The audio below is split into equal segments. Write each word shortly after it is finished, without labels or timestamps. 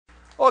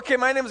Okay,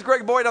 my name is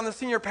Greg Boyd. I'm the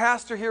senior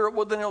pastor here at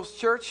Woodland Hills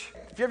Church.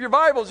 If you have your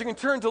Bibles, you can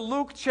turn to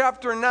Luke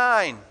chapter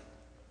 9.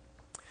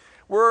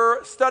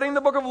 We're studying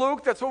the book of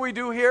Luke. That's what we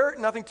do here.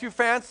 Nothing too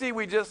fancy.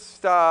 We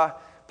just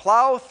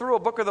plow through a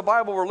book of the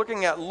Bible. We're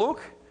looking at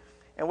Luke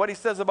and what he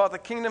says about the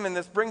kingdom, and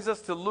this brings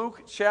us to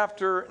Luke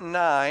chapter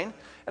 9.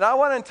 And I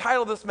want to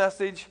entitle this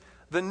message,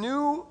 The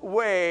New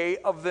Way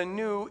of the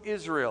New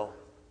Israel.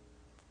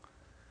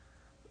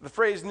 The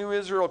phrase New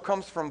Israel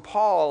comes from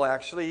Paul,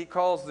 actually. He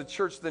calls the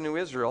church the New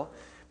Israel.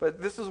 But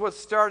this is what's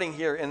starting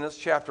here in this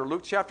chapter,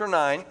 Luke chapter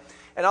 9.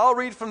 And I'll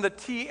read from the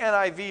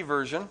TNIV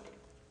version,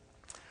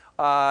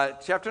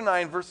 chapter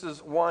 9,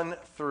 verses 1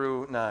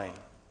 through 9.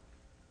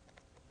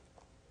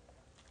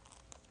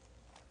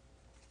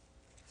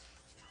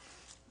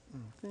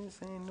 This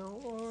ain't no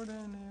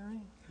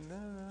ordinary.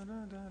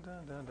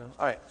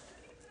 All right.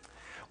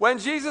 When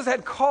Jesus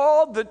had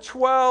called the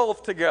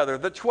 12 together,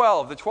 the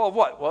 12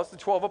 what? Well, it's the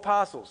 12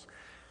 apostles.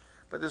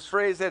 But this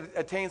phrase had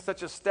attained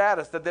such a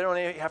status that they don't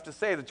even have to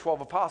say the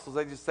 12 apostles.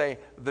 They just say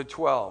the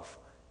 12.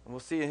 And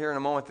we'll see here in a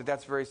moment that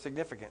that's very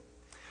significant.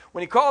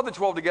 When he called the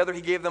 12 together,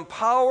 he gave them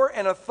power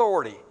and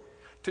authority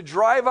to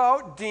drive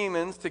out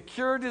demons, to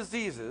cure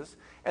diseases,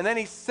 and then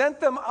he sent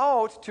them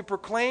out to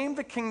proclaim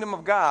the kingdom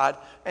of God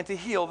and to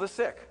heal the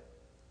sick.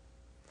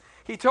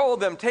 He told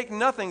them, take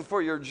nothing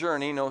for your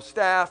journey, no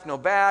staff, no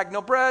bag,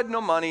 no bread,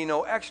 no money,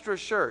 no extra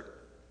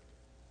shirt.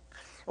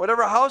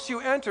 Whatever house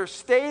you enter,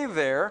 stay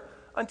there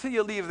until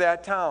you leave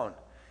that town. And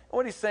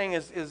what he's saying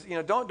is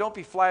don't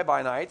be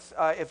fly-by-nights.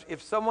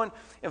 If someone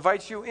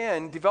invites you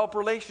in, develop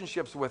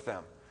relationships with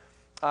them.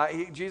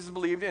 Jesus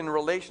believed in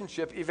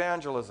relationship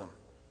evangelism.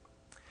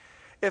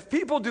 If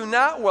people do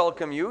not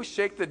welcome you,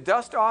 shake the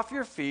dust off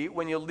your feet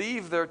when you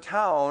leave their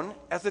town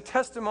as a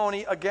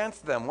testimony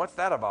against them. What's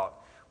that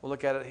about? We'll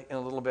look at it in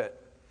a little bit.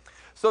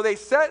 So they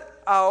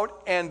set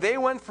out and they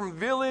went from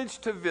village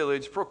to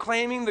village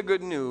proclaiming the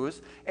good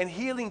news and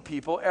healing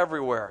people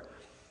everywhere.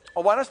 I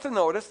want us to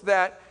notice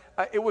that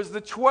it was the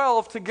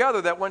 12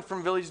 together that went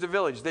from village to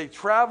village. They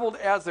traveled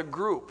as a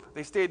group.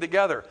 They stayed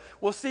together.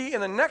 We'll see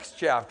in the next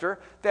chapter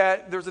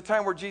that there's a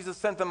time where Jesus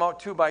sent them out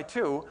 2 by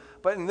 2.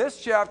 But in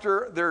this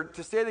chapter, they're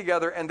to stay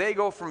together and they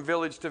go from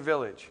village to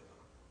village.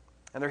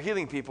 And they're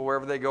healing people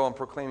wherever they go and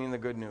proclaiming the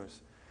good news.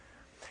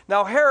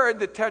 Now Herod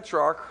the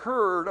Tetrarch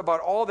heard about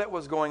all that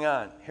was going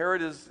on.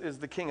 Herod is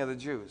the king of the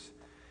Jews.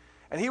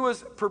 And he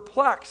was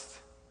perplexed,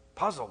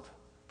 puzzled,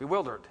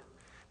 bewildered.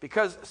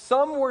 Because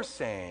some were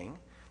saying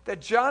that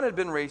John had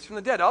been raised from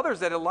the dead, others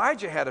that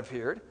Elijah had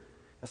appeared,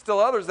 and still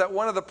others that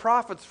one of the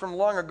prophets from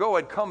long ago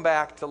had come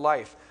back to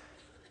life.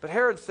 But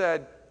Herod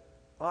said,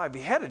 well, I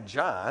beheaded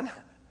John.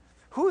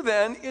 Who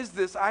then is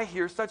this I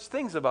hear such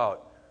things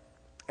about?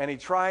 And he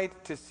tried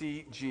to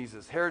see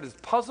Jesus. Herod is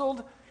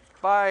puzzled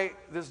by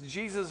this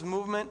Jesus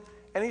movement,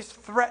 and he's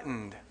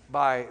threatened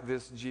by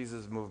this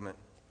Jesus movement.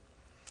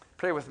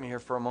 Pray with me here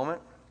for a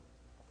moment.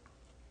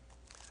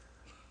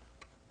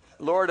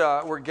 Lord,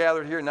 we're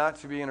gathered here not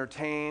to be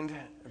entertained,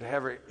 to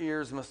have our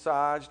ears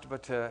massaged,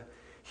 but to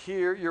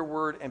hear your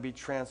word and be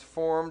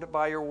transformed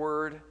by your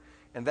word.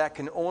 And that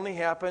can only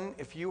happen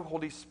if you,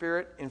 Holy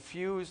Spirit,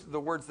 infuse the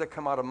words that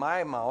come out of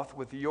my mouth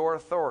with your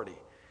authority.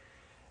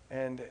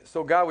 And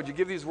so, God, would you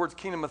give these words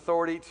kingdom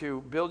authority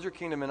to build your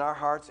kingdom in our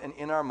hearts and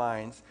in our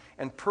minds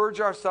and purge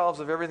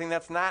ourselves of everything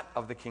that's not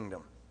of the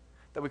kingdom,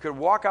 that we could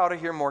walk out of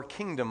here more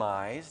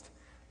kingdomized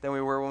than we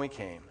were when we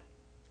came.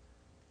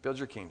 Build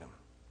your kingdom.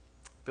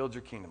 Build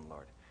your kingdom,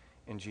 Lord,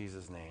 in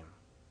Jesus' name.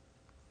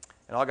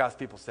 And all God's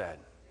people said,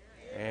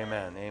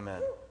 amen,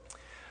 amen.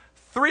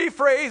 3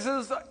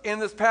 phrases in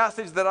this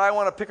passage that I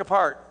want to pick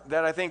apart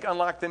that I think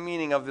unlock the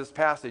meaning of this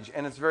passage,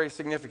 and it's very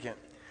significant.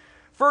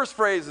 First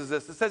phrase is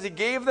this. It says he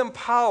gave them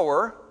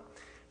power.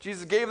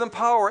 Jesus gave them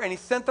power, and he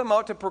sent them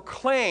out to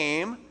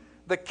proclaim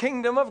the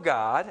kingdom of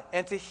God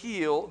and to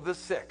heal the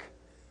sick.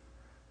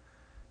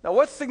 Now,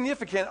 what's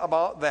significant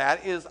about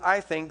that is,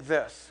 I think,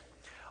 this.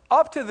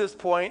 Up to this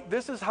point,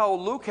 this is how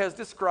Luke has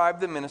described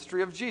the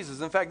ministry of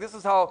Jesus. In fact, this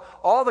is how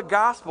all the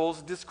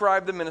Gospels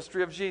describe the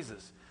ministry of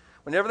Jesus.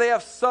 Whenever they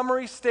have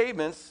summary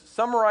statements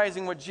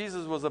summarizing what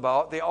Jesus was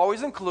about, they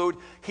always include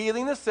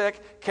healing the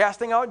sick,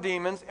 casting out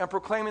demons, and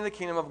proclaiming the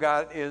kingdom of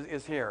God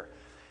is here.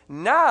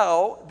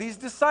 Now, these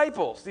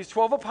disciples, these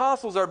 12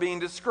 apostles, are being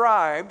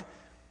described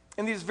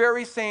in these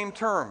very same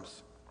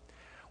terms.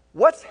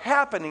 What's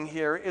happening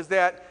here is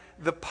that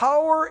the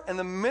power and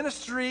the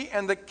ministry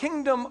and the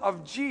kingdom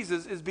of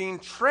Jesus is being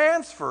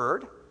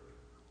transferred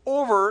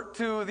over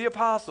to the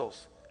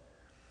apostles.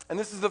 And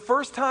this is the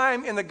first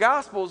time in the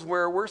Gospels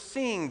where we're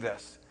seeing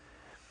this.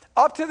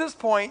 Up to this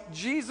point,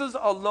 Jesus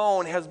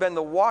alone has been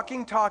the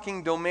walking,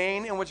 talking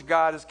domain in which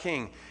God is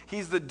king.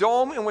 He's the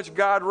dome in which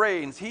God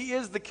reigns. He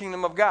is the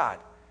kingdom of God.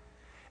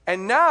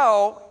 And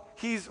now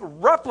he's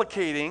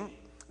replicating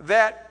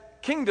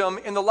that kingdom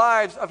in the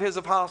lives of his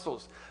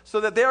apostles, so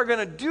that they are going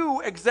to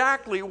do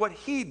exactly what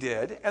he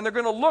did, and they're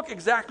going to look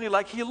exactly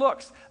like he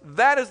looks.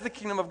 That is the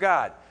kingdom of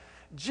God.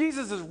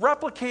 Jesus is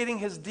replicating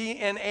his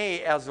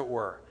DNA, as it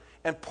were,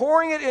 and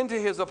pouring it into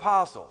his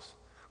apostles,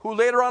 who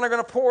later on are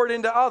going to pour it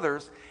into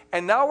others.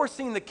 And now we're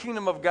seeing the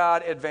kingdom of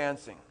God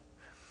advancing.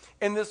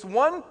 In this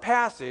one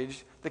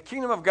passage, the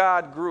kingdom of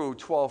God grew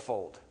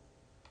 12-fold.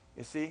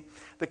 You see?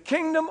 The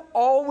kingdom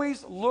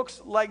always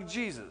looks like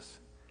Jesus.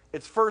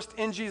 It's first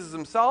in Jesus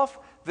himself,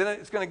 then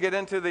it's going to get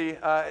into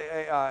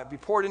be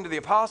poured into the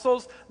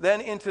apostles,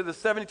 then into the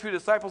 72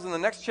 disciples in the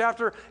next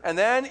chapter, and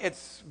then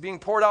it's being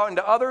poured out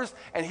into others.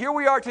 And here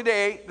we are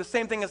today, the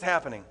same thing is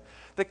happening.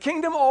 The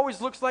kingdom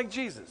always looks like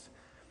Jesus.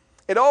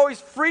 It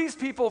always frees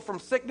people from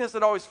sickness.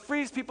 It always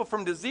frees people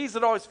from disease.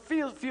 It always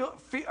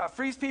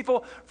frees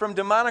people from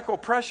demonic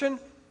oppression.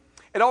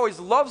 It always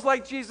loves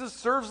like Jesus,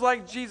 serves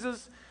like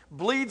Jesus,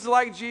 bleeds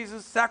like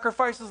Jesus,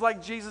 sacrifices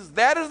like Jesus.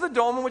 That is the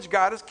dome in which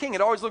God is king.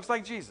 It always looks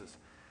like Jesus.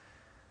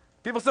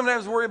 People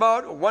sometimes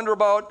wonder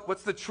about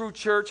what's the true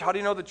church, how do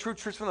you know the true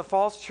church from the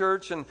false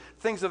church, and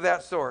things of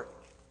that sort.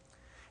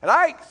 And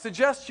I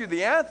suggest to you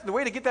the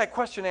way to get that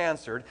question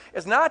answered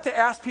is not to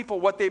ask people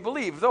what they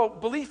believe, though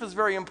belief is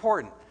very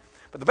important.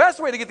 But the best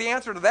way to get the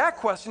answer to that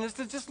question is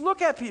to just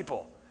look at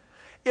people.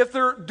 If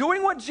they're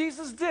doing what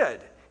Jesus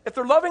did, if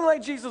they're loving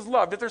like Jesus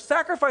loved, if they're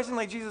sacrificing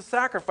like Jesus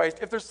sacrificed,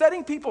 if they're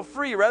setting people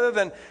free rather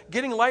than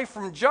getting life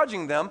from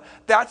judging them,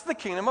 that's the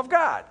kingdom of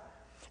God.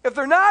 If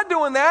they're not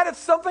doing that, it's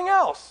something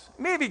else.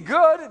 Maybe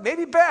good,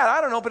 maybe bad,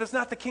 I don't know, but it's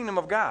not the kingdom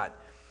of God.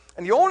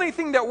 And the only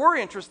thing that we're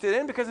interested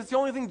in, because it's the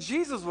only thing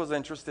Jesus was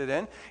interested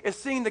in, is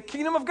seeing the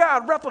kingdom of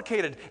God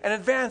replicated and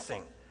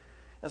advancing.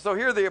 And so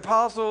here the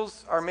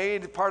apostles are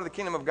made part of the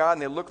kingdom of God,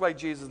 and they look like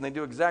Jesus, and they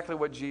do exactly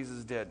what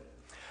Jesus did.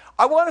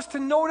 I want us to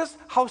notice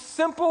how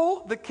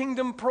simple the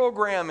kingdom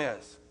program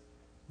is.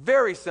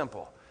 Very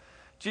simple.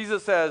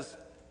 Jesus says,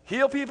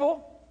 heal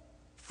people,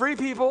 free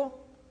people,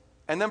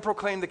 and then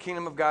proclaim the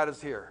kingdom of God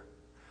is here.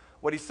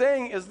 What he's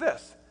saying is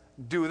this: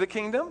 do the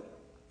kingdom,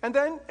 and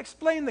then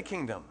explain the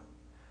kingdom.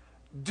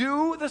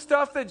 Do the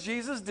stuff that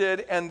Jesus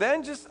did, and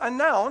then just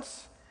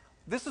announce,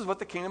 this is what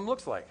the kingdom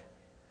looks like.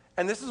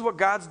 And this is what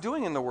God's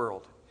doing in the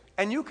world.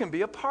 And you can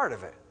be a part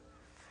of it.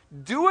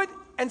 Do it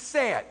and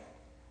say it.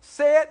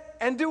 Say it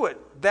and do it.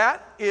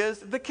 That is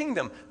the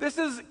kingdom. This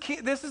is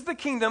the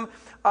kingdom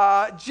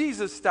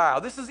Jesus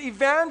style. This is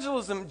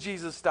evangelism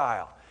Jesus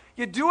style.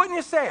 You do it and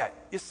you say it.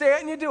 You say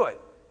it and you do it.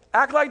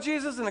 Act like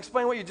Jesus and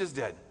explain what you just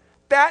did.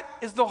 That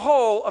is the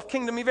whole of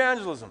kingdom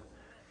evangelism.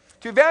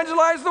 To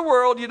evangelize the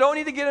world, you don't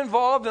need to get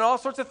involved in all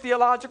sorts of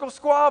theological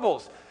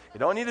squabbles. You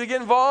don't need to get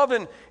involved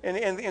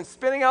in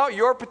spinning out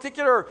your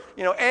particular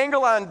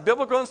angle on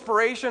biblical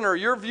inspiration, or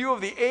your view of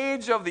the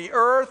age of the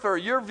earth, or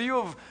your view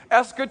of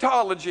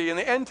eschatology and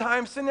the end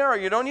time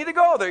scenario. You don't need to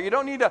go there. You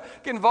don't need to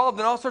get involved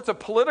in all sorts of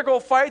political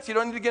fights. You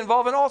don't need to get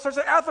involved in all sorts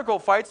of ethical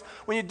fights.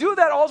 When you do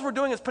that, all we're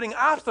doing is putting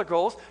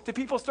obstacles to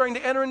people starting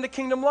to enter into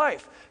kingdom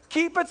life.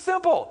 Keep it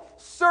simple.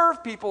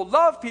 Serve people,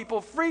 love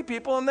people, free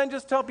people, and then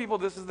just tell people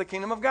this is the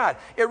kingdom of God.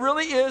 It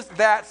really is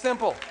that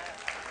simple.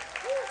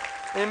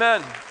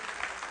 Amen.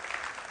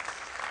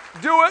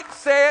 Do it,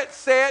 say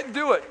it,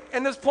 do it.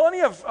 And there's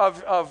plenty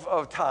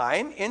of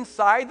time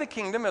inside the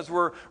kingdom as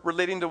we're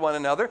relating to one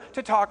another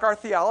to talk our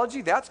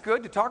theology. That's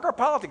good. To talk our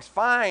politics,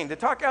 fine. To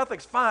talk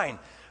ethics, fine.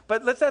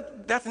 But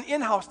that's an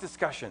in-house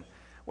discussion.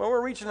 When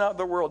we're reaching out to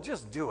the world,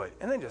 just do it.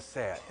 And then just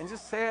say it. And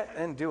just say it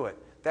and do it.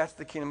 That's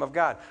the kingdom of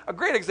God. A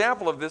great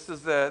example of this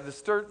is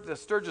the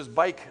Sturgis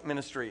Bike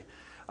Ministry.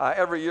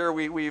 Every year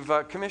we've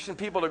commissioned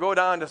people to go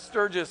down to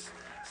Sturgis,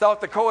 South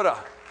Dakota.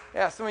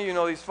 Yeah, some of you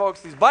know these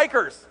folks, these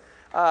bikers.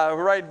 Who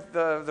ride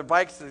the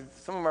bikes.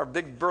 Some of them are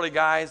big, burly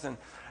guys, and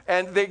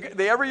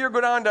they every year go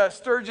down to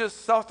Sturgis,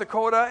 South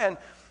Dakota,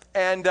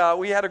 and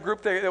we had a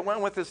group that went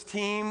with this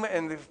team,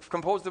 and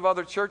composed of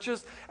other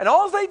churches, and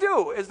all they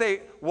do is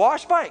they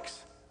wash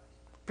bikes.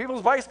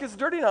 People's bikes gets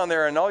dirty down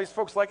there, and all these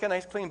folks like a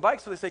nice clean bike,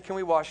 so they say, "Can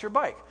we wash your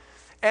bike?"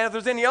 And if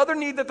there's any other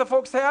need that the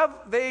folks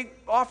have, they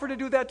offer to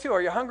do that too.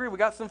 Are you hungry? We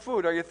got some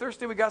food. Are you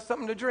thirsty? We got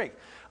something to drink.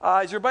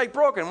 Is your bike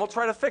broken? We'll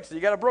try to fix it.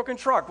 You got a broken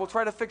truck? We'll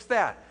try to fix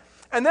that.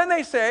 And then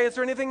they say, is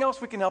there anything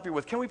else we can help you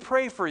with? Can we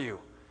pray for you?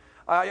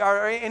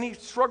 Are any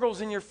struggles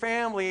in your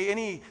family,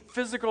 any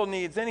physical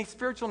needs, any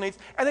spiritual needs?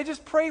 And they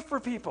just pray for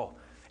people.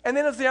 And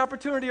then as the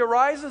opportunity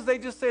arises, they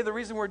just say, the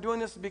reason we're doing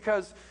this is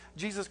because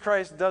Jesus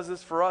Christ does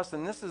this for us,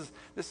 and this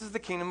is the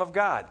kingdom of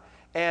God.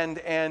 And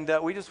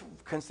we just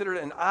consider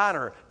it an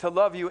honor to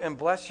love you and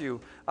bless you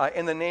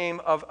in the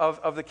name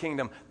of the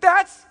kingdom.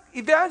 That's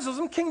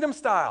evangelism, kingdom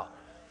style.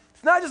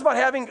 It's not just about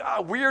having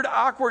weird,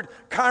 awkward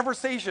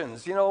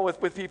conversations,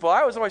 with people.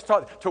 I was always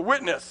taught to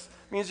witness.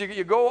 It means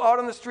you go out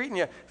on the street and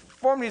you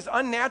form these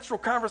unnatural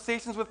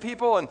conversations with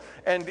people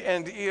and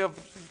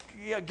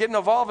getting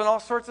involved in all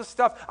sorts of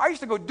stuff. I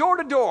used to go door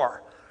to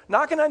door,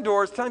 knocking on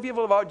doors, telling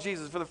people about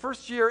Jesus for the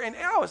first year, and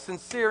I was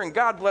sincere, and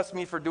God bless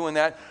me for doing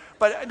that.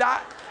 But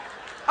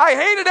I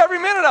hated every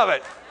minute of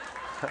it.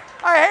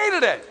 I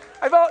hated it.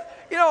 I felt,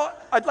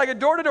 like a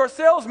door-to-door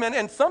salesman,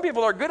 and some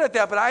people are good at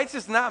that, but it's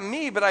just not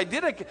me. But I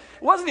did it. It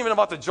wasn't even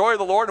about the joy of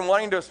the Lord and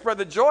wanting to spread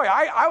the joy.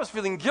 I was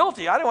feeling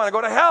guilty. I didn't want to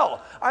go to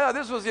hell. I thought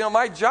this was,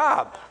 my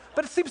job.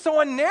 But it seemed so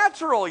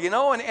unnatural,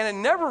 and it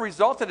never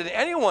resulted in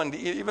anyone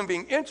even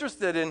being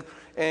interested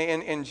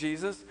in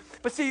Jesus.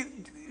 But see,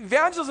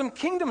 evangelism,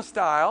 kingdom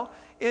style,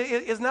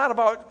 is not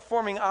about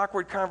forming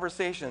awkward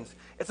conversations.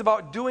 It's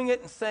about doing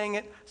it and saying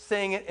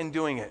it and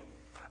doing it.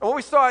 And what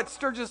we saw at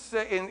Sturgis,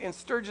 in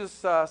Sturgis,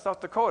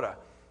 South Dakota,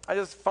 I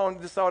just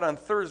found this out on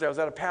Thursday. I was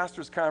at a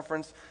pastor's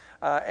conference,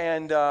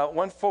 and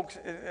one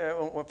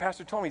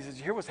pastor told me, he says,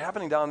 "You hear what's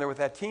happening down there with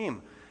that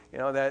team,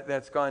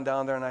 that's gone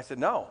down there?" And I said,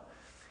 "No."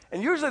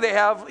 And usually they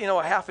have,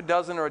 a half a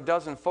dozen or a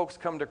dozen folks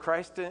come to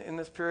Christ in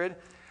this period.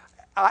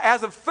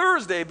 As of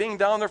Thursday, being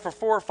down there for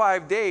 4 or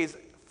 5 days,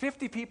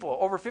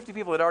 over 50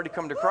 people had already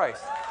come to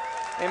Christ.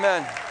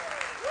 Amen.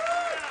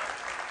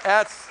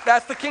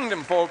 That's the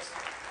kingdom, folks.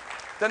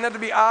 Doesn't have to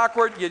be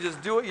awkward. You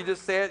just do it. You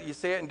just say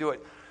it and do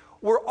it.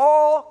 We're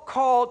all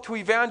called to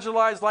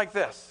evangelize like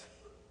this.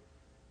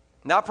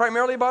 Not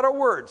primarily about our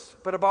words,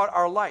 but about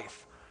our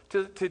life.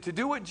 To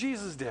do what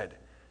Jesus did.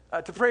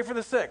 To pray for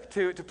the sick,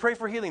 to pray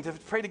for healing, to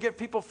pray to get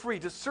people free,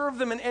 to serve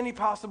them in any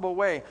possible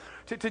way,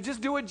 to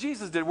just do what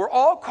Jesus did. We're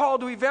all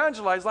called to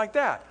evangelize like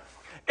that.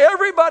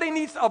 Everybody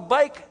needs a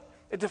bike,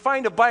 to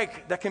find a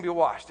bike that can be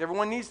washed.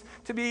 Everyone needs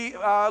to be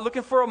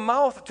looking for a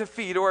mouth to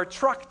feed, or a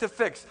truck to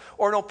fix,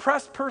 or an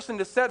oppressed person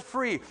to set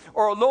free,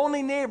 or a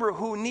lonely neighbor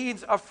who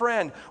needs a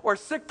friend, or a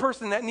sick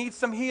person that needs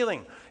some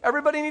healing.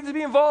 Everybody needs to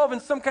be involved in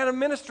some kind of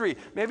ministry.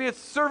 Maybe it's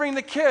serving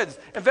the kids,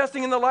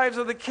 investing in the lives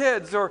of the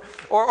kids,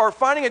 or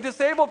finding a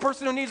disabled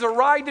person who needs a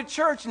ride to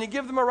church, and you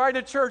give them a ride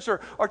to church,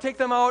 or take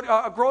them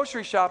out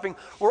grocery shopping.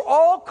 We're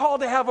all called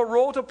to have a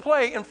role to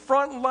play in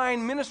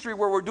frontline ministry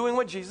where we're doing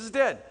what Jesus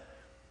did.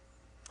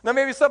 Now,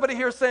 maybe somebody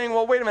here is saying,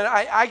 "Well, wait a minute,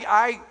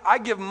 I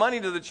give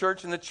money to the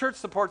church, and the church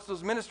supports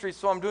those ministries,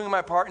 so I'm doing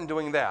my part in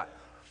doing that."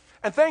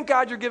 And thank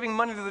God you're giving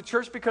money to the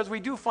church, because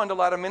we do fund a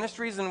lot of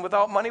ministries, and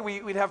without money,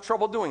 we'd have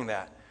trouble doing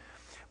that.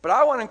 But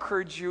I want to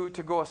encourage you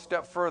to go a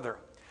step further,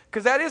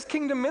 because that is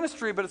kingdom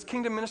ministry, but it's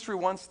kingdom ministry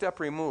one step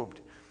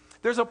removed.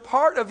 There's a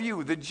part of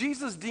you, the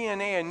Jesus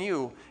DNA in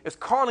you, is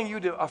calling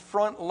you to a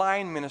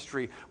frontline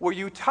ministry where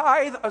you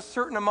tithe a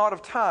certain amount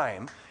of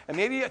time, and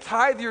maybe you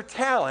tithe your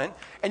talent,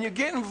 and you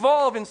get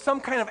involved in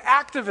some kind of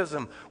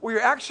activism where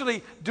you're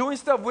actually doing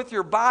stuff with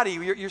your body,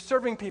 you're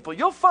serving people.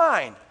 You'll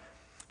find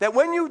that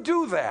when you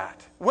do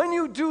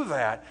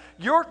that,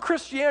 your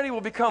Christianity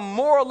will become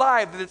more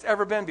alive than it's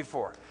ever been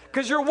before,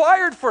 because you're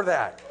wired for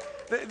that.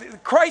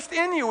 Christ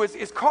in you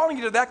is calling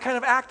you to that kind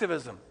of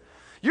activism.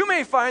 You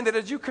may find that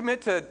as you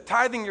commit to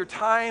tithing your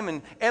time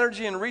and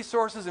energy and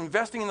resources,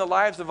 investing in the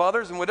lives of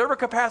others in whatever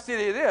capacity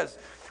it is,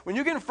 when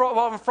you get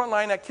involved in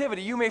frontline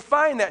activity, you may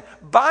find that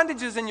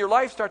bondages in your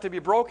life start to be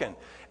broken,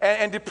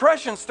 and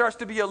depression starts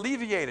to be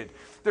alleviated.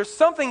 There's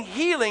something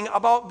healing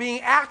about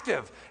being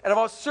active and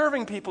about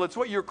serving people. It's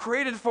what you're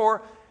created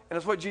for, and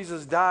it's what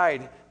Jesus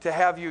died to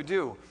have you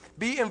do.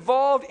 Be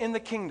involved in the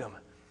kingdom.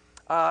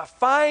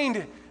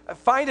 Find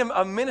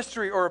a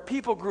ministry or a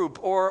people group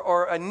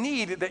or a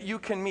need that you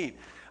can meet.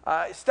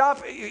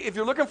 Stop. If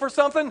you're looking for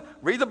something,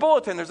 read the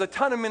bulletin. There's a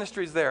ton of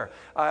ministries there.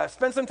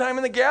 Spend some time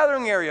in the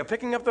gathering area,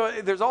 picking up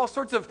there's all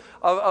sorts of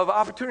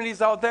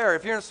opportunities out there.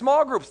 If you're in a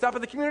small group, stop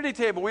at the community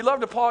table. We love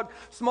to plug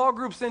small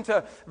groups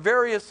into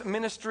various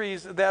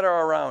ministries that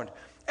are around.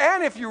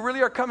 And if you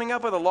really are coming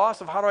up with a loss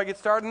of how do I get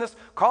started in this,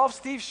 call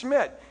Steve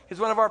Schmidt.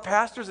 He's one of our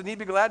pastors, and he'd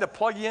be glad to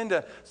plug you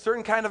into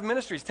certain kind of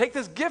ministries. Take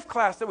this gift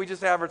class that we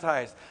just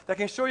advertised that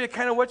can show you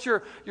kind of what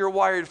you're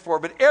wired for.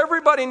 But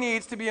everybody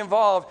needs to be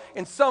involved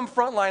in some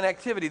frontline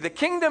activity. The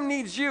kingdom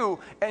needs you,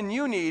 and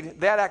you need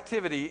that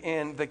activity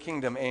in the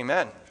kingdom.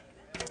 Amen.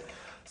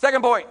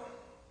 Second point.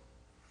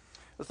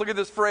 Let's look at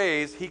this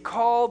phrase. He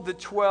called the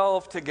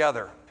 12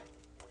 together.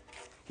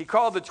 He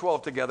called the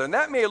 12 together. And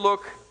that may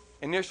look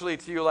initially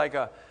to you like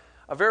a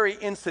very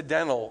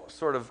incidental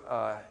sort of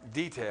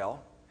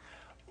detail,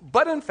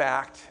 but in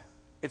fact,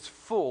 it's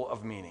full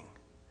of meaning.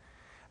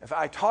 If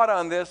I taught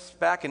on this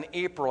back in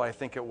April, I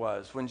think it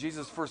was, when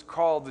Jesus first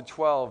called the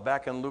 12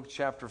 back in Luke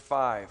chapter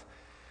 5.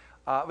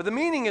 But the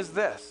meaning is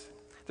this.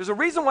 There's a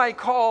reason why he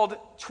called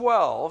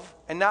 12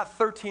 and not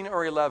 13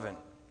 or 11.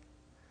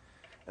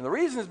 And the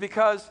reason is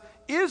because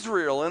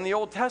Israel in the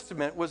Old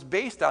Testament was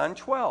based on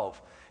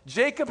 12.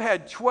 Jacob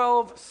had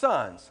 12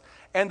 sons.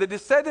 And the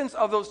descendants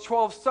of those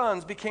 12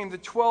 sons became the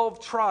 12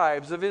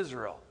 tribes of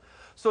Israel.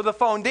 So the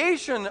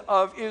foundation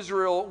of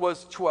Israel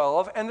was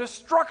 12, and the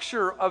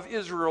structure of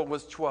Israel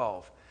was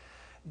 12.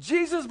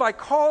 Jesus, by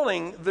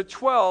calling the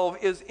 12,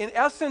 is in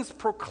essence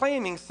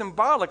proclaiming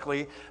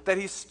symbolically that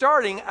he's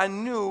starting a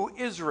new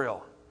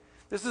Israel.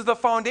 This is the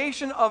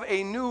foundation of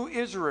a new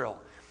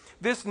Israel.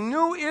 This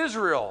new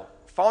Israel,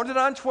 founded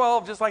on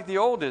 12, just like the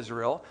old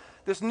Israel,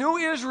 this new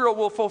Israel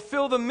will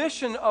fulfill the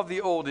mission of the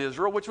old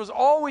Israel, which was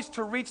always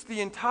to reach the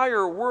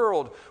entire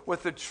world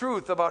with the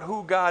truth about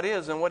who God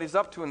is and what he's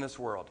up to in this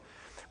world.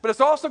 But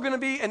it's also going to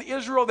be an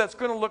Israel that's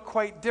going to look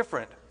quite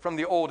different from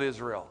the old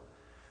Israel.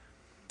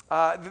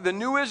 The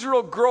new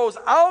Israel grows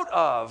out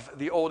of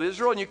the old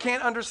Israel, and you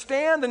can't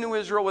understand the new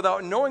Israel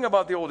without knowing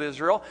about the old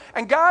Israel.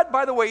 And God,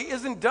 by the way,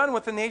 isn't done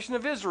with the nation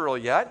of Israel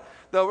yet.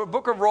 The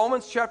book of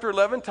Romans, chapter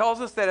 11,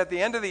 tells us that at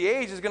the end of the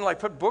age, he's going to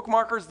put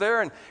bookmarkers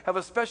there and have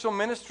a special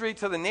ministry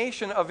to the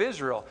nation of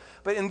Israel.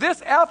 But in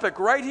this epoch,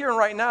 right here and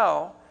right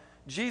now,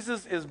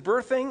 Jesus is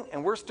birthing,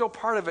 and we're still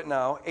part of it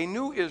now, a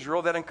new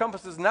Israel that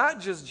encompasses not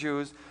just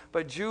Jews,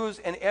 but Jews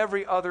and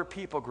every other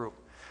people group.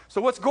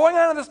 So what's going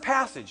on in this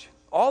passage,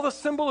 all the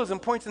symbolism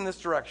points in this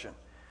direction,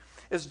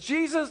 is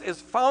Jesus is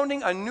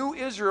founding a new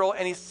Israel,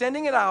 and he's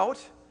sending it out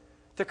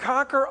to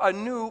conquer a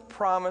new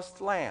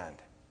promised land.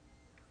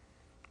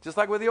 Just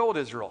like with the old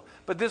Israel.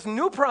 But this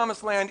new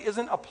promised land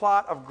isn't a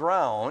plot of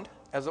ground,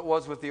 as it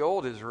was with the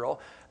old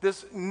Israel.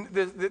 This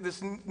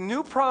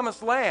new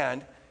promised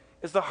land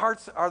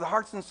are the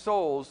hearts and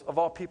souls of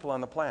all people on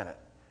the planet.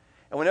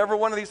 And whenever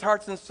one of these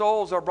hearts and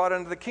souls are brought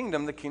into the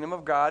kingdom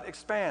of God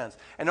expands.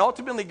 And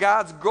ultimately,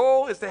 God's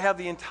goal is to have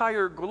the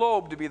entire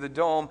globe to be the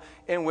dome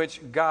in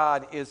which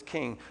God is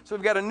king. So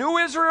we've got a new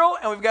Israel,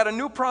 and we've got a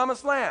new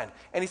promised land.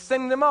 And he's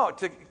sending them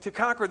out to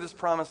conquer this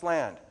promised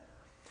land.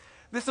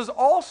 This is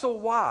also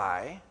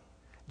why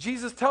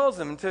Jesus tells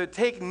them to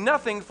take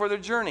nothing for their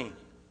journey.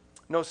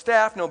 No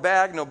staff, no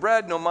bag, no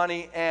bread, no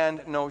money,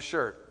 and no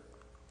shirt.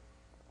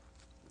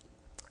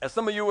 As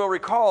some of you will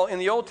recall, in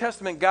the Old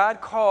Testament, God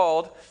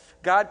called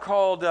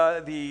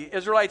the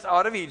Israelites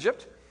out of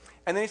Egypt,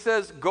 and then he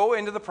says, go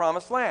into the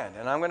promised land,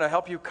 and I'm going to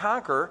help you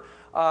conquer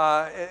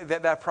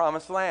that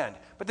promised land.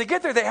 But to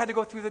get there, they had to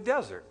go through the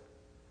desert.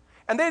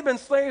 And they'd been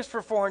slaves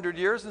for 400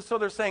 years, and so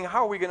they're saying,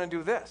 how are we going to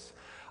do this?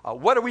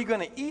 What are we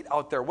going to eat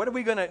out there? What are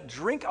we going to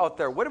drink out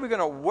there? What are we going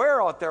to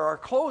wear out there? Our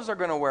clothes are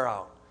going to wear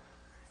out.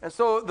 And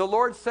so the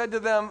Lord said to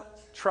them,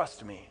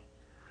 trust me.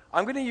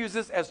 I'm going to use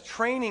this as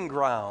training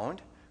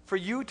ground for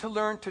you to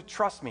learn to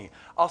trust me.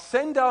 I'll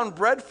send down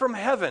bread from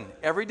heaven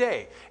every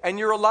day, and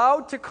you're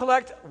allowed to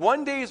collect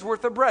 1 day's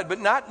worth of bread,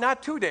 but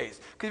not 2 days.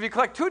 Because if you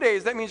collect 2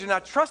 days, that means you're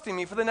not trusting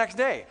me for the next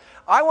day.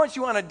 I want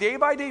you on a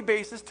day-by-day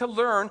basis to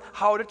learn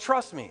how to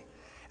trust me.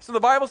 So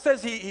the Bible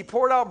says he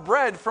poured out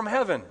bread from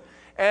heaven.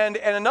 And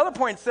another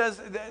point says,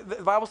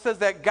 the Bible says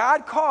that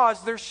God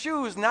caused their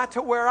shoes not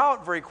to wear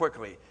out very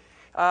quickly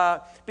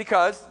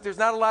because there's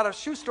not a lot of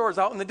shoe stores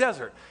out in the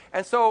desert.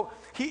 And so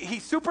he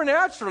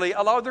supernaturally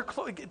allowed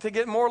to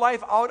get more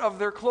life out of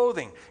their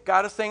clothing.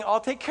 God is saying, I'll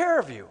take care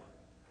of you.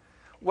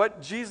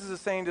 What Jesus is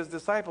saying to his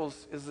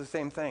disciples is the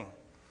same thing.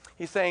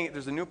 He's saying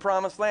there's a new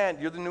promised land.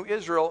 You're the new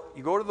Israel.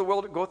 You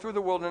go through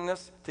the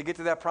wilderness to get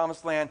to that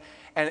promised land.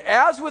 And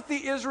as with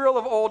the Israel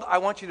of old, I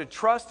want you to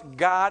trust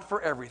God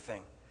for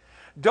everything.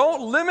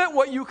 Don't limit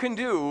what you can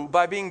do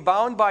by being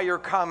bound by your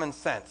common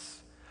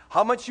sense.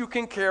 How much you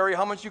can carry,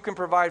 how much you can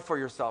provide for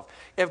yourself.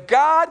 If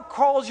God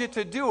calls you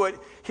to do it,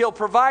 he'll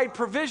provide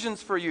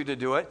provisions for you to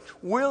do it.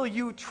 Will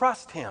you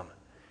trust him?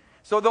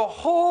 So the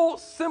whole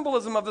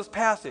symbolism of this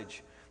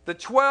passage, the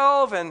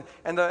 12 and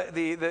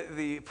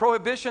the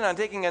prohibition on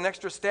taking an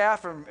extra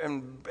staff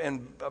and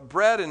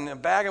bread and a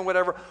bag and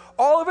whatever,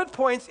 all of it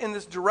points in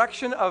this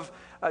direction of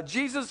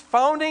Jesus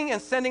founding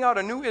and sending out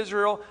a new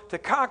Israel to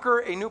conquer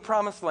a new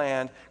promised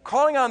land,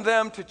 calling on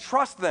them to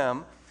trust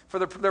them for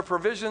their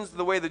provisions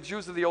the way the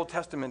Jews of the Old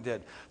Testament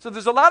did. So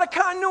there's a lot of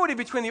continuity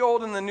between the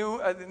old and the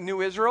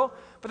new Israel,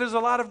 but there's a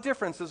lot of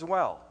difference as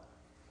well.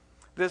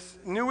 This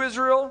new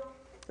Israel,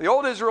 the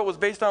old Israel was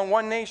based on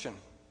one nation,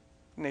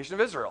 the nation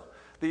of Israel.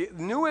 The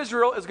new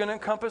Israel is going to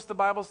encompass, the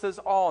Bible says,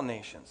 all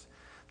nations.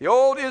 The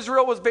old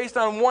Israel was based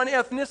on one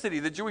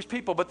ethnicity, the Jewish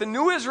people, but the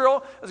new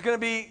Israel is going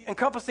to be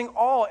encompassing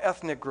all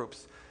ethnic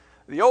groups.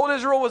 The old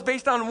Israel was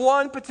based on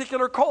one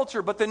particular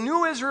culture, but the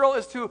new Israel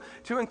is to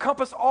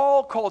encompass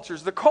all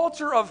cultures. The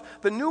culture of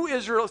the new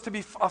Israel is to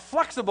be a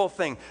flexible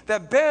thing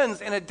that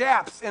bends and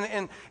adapts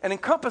and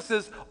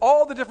encompasses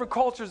all the different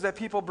cultures that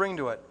people bring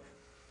to it.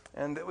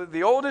 And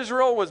the old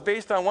Israel was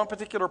based on one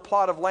particular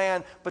plot of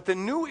land, but the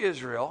new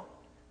Israel,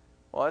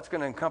 well, that's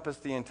going to encompass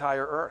the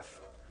entire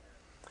earth.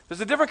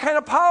 There's a different kind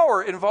of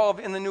power involved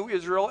in the new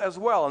Israel as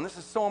well, and this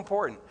is so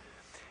important.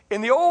 In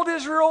the old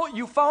Israel,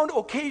 you found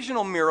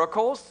occasional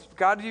miracles.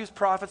 God used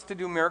prophets to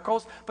do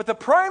miracles, but the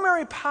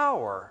primary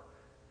power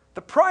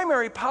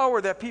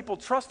that people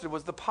trusted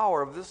was the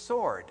power of the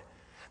sword.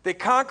 They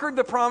conquered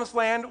the promised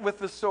land with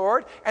the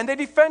sword, and they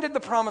defended the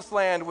promised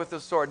land with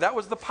the sword. That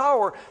was the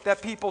power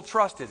that people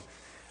trusted.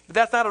 But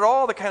that's not at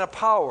all the kind of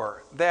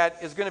power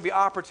that is going to be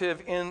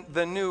operative in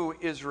the new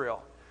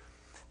Israel.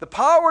 The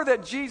power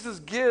that Jesus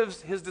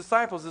gives his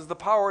disciples is the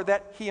power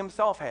that he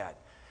himself had.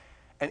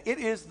 And it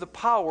is the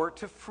power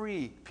to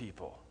free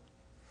people.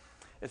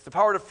 It's the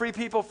power to free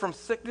people from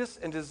sickness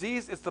and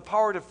disease. It's the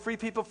power to free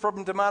people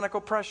from demonic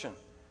oppression.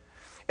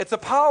 It's a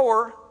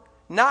power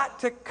not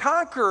to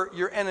conquer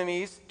your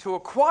enemies to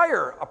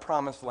acquire a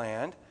promised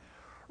land.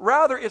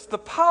 Rather, it's the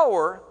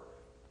power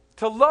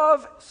to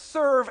love,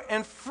 serve,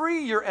 and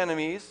free your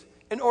enemies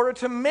in order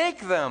to make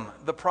them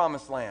the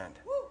promised land.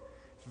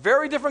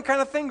 Very different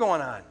kind of thing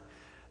going on.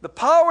 The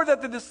power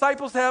that the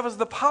disciples have is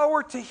the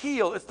power to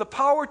heal. It's the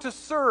power to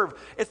serve.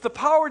 It's the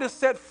power to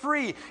set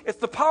free. It's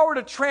the power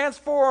to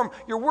transform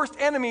your worst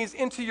enemies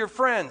into your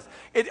friends.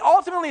 It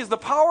ultimately is the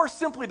power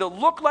simply to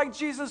look like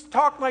Jesus,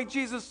 talk like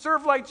Jesus,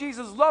 serve like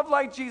Jesus, love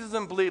like Jesus,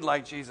 and bleed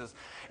like Jesus.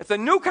 It's a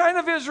new kind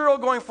of Israel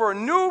going for a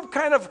new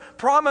kind of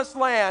promised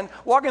land,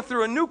 walking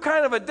through a new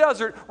kind of a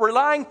desert,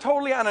 relying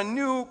totally on a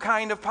new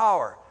kind of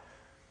power.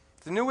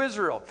 It's a new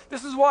Israel.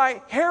 This is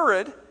why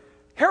Herod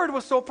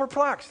was so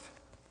perplexed.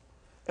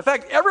 In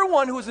fact,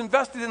 everyone who was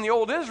invested in the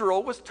old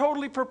Israel was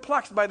totally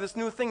perplexed by this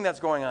new thing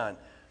that's going on.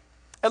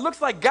 It looks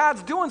like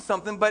God's doing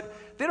something, but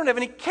they don't have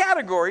any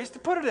categories to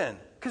put it in.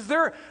 Because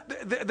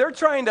they're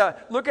trying to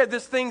look at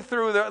this thing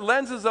through the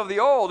lenses of the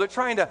old. They're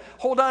trying to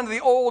hold on to the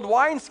old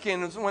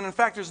wineskins when in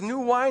fact there's new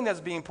wine that's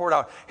being poured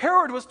out.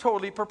 Herod was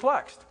totally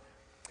perplexed.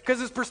 Because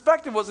his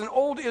perspective was an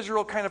old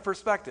Israel kind of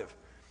perspective.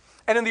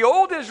 And in the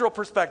old Israel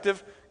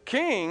perspective,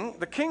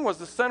 the king was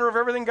the center of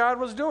everything God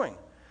was doing.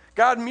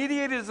 God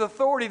mediated his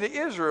authority to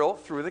Israel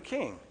through the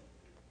king.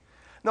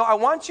 Now, I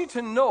want you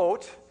to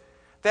note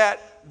that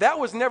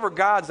was never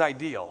God's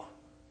ideal.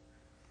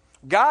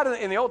 God,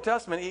 in the Old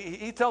Testament,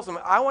 he tells them,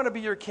 I want to be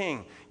your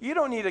king. You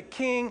don't need a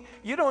king.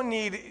 You don't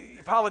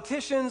need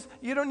politicians.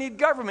 You don't need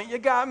government. You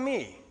got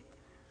me.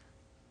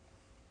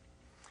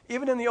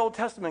 Even in the Old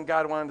Testament,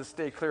 God wanted to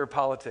stay clear of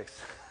politics.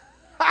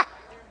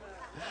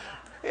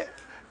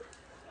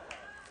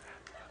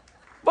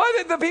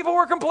 But the people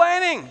were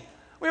complaining.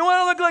 We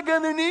want to look like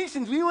other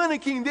nations. We want a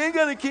king. They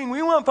got a king.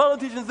 We want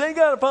politicians. They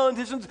got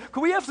politicians.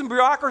 Could we have some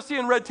bureaucracy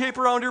and red tape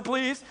around here,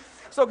 please?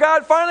 So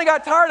God finally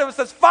got tired of it,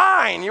 says,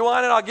 fine, you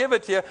want it, I'll give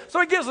it to you. So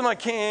he gives them a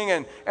king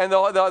and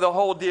the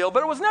whole deal.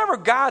 But it was never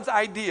God's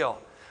ideal.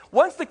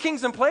 Once the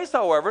king's in place,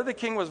 however, the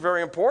king was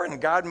very important.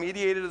 God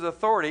mediated his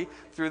authority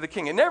through the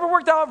king. It never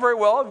worked out very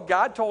well.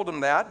 God told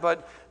them that,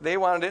 but they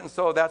wanted it, and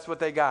so that's what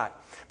they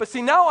got. But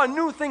see, now a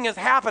new thing is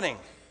happening,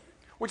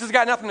 which has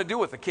got nothing to do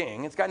with the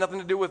king. It's got nothing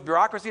to do with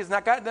bureaucracy. It's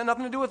not got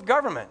nothing to do with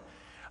government.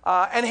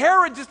 And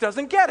Herod just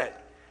doesn't get it.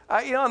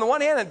 On the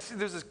one hand,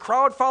 there's this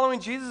crowd following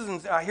Jesus,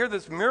 and I hear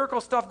this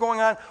miracle stuff going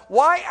on.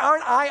 Why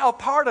aren't I a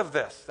part of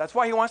this? That's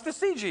why he wants to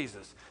see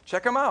Jesus.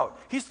 Check him out.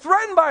 He's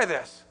threatened by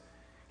this.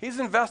 He's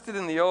invested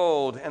in the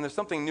old, and there's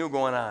something new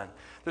going on.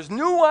 There's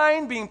new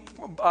wine being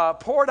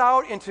poured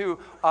out into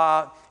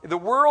the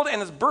world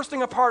and is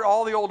bursting apart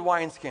all the old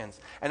wineskins.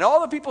 And all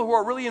the people who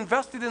are really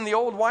invested in the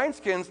old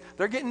wineskins,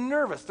 they're getting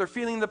nervous. They're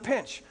feeling the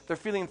pinch. They're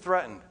feeling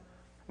threatened.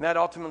 And that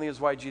ultimately is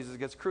why Jesus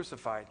gets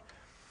crucified.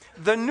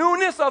 The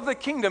newness of the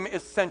kingdom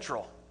is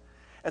central.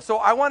 And so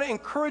I want to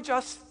encourage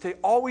us to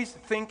always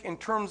think in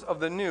terms of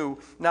the new,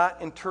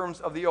 not in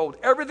terms of the old.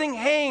 Everything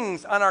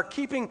hangs on our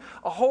keeping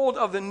a hold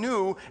of the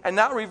new and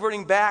not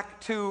reverting back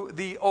to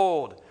the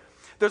old.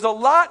 There's a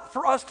lot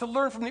for us to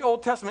learn from the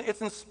Old Testament.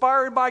 It's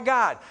inspired by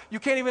God. You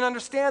can't even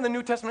understand the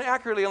New Testament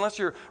accurately unless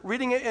you're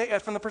reading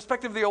it from the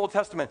perspective of the Old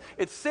Testament.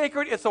 It's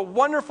sacred. It's a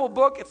wonderful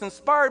book. It's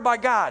inspired by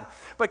God.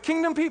 But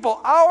kingdom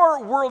people, our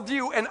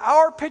worldview and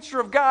our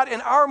picture of God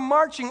and our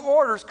marching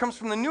orders comes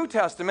from the New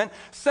Testament,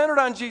 centered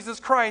on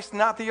Jesus Christ,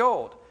 not the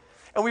Old.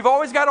 And we've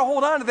always got to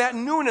hold on to that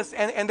newness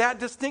and that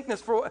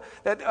distinctness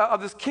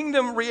of this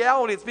kingdom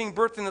reality that's being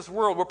birthed in this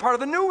world. We're part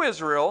of the new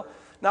Israel,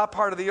 not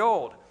part of the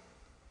old.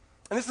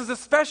 And this is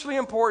especially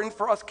important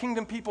for us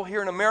kingdom people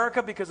here in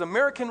America because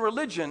American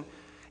religion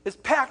is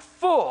packed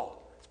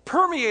full, it's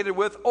permeated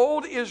with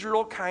old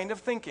Israel kind of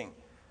thinking.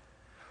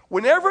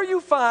 Whenever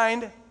you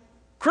find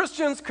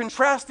Christians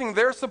contrasting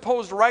their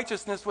supposed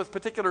righteousness with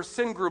particular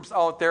sin groups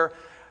out there,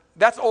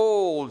 that's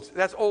old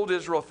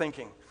Israel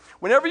thinking.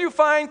 Whenever you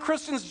find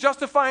Christians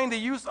justifying the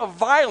use of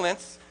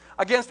violence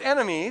against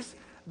enemies,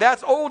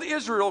 that's old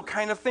Israel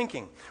kind of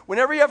thinking.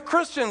 Whenever you have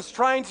Christians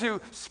trying to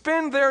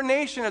spin their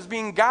nation as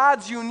being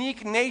God's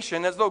unique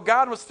nation, as though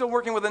God was still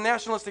working with a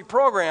nationalistic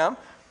program,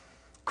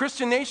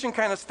 Christian nation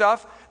kind of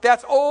stuff,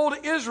 that's old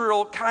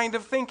Israel kind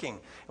of thinking.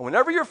 And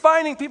whenever you're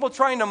finding people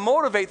trying to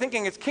motivate,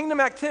 thinking it's kingdom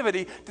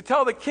activity, to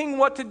tell the king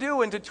what to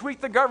do and to tweak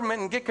the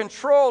government and get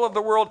control of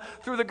the world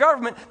through the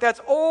government,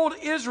 that's old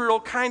Israel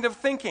kind of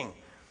thinking.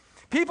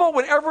 People,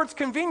 whenever it's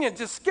convenient,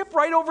 just skip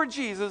right over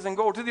Jesus and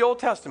go to the Old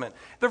Testament.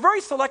 They're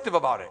very selective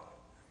about it.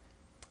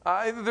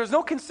 There's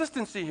no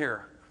consistency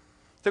here.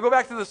 To go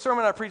back to the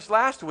sermon I preached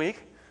last week,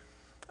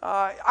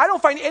 I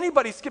don't find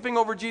anybody skipping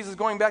over Jesus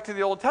going back to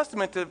the Old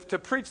Testament to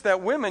preach that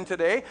women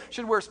today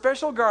should wear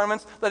special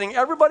garments, letting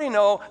everybody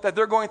know that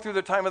they're going through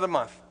their time of the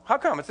month. How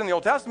come? It's in the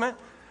Old Testament.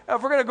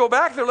 If we're going to go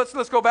back there,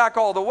 let's go back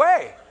all the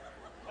way.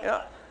 You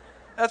know?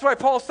 That's why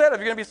Paul said, if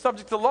you're going to be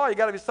subject to the law, you've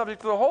got to be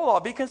subject to the whole law.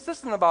 Be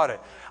consistent about it.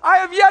 I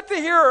have yet to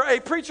hear a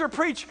preacher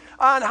preach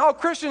on how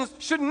Christians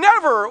should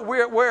never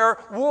wear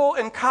wool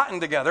and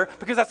cotton together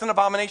because that's an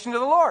abomination to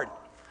the Lord.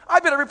 I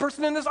bet every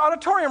person in this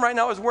auditorium right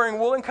now is wearing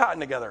wool and cotton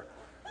together.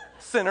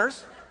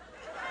 Sinners.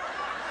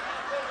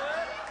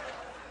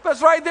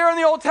 That's right there in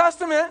the Old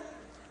Testament.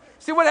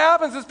 See, what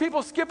happens is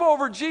people skip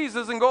over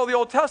Jesus and go to the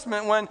Old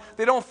Testament when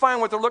they don't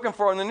find what they're looking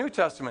for in the New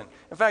Testament.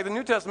 In fact, the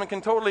New Testament can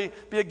totally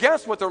be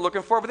against what they're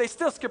looking for, but they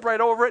still skip right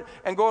over it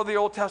and go to the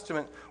Old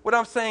Testament. What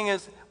I'm saying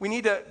is we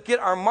need to get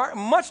our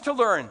much to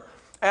learn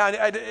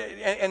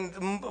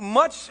and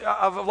much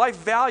of life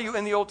value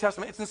in the Old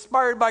Testament. It's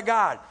inspired by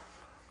God.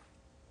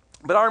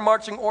 But our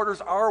marching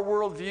orders, our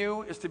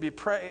worldview is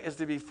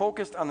to be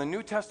focused on the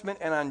New Testament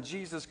and on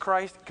Jesus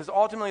Christ, because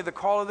ultimately the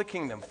call of the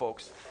kingdom,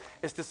 folks,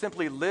 is to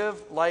simply live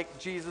like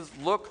Jesus,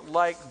 look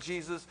like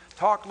Jesus,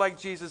 talk like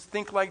Jesus,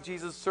 think like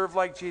Jesus, serve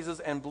like Jesus,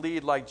 and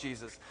bleed like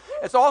Jesus.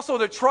 It's also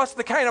to trust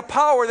the kind of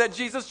power that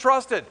Jesus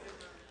trusted.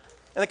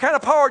 And the kind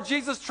of power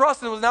Jesus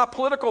trusted was not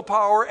political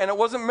power, and it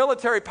wasn't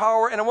military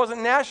power, and it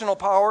wasn't national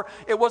power.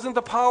 It wasn't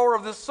the power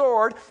of the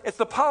sword. It's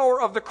the power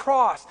of the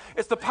cross.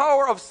 It's the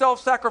power of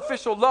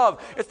self-sacrificial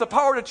love. It's the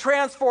power to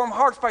transform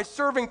hearts by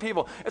serving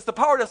people. It's the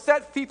power to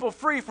set people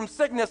free from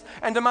sickness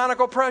and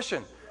demonic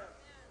oppression.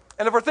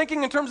 And if we're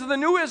thinking in terms of the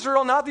new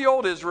Israel, not the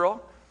old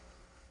Israel,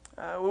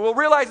 we'll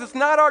realize it's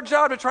not our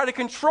job to try to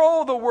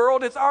control the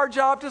world. It's our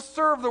job to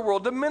serve the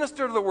world, to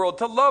minister to the world,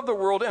 to love the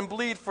world, and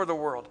bleed for the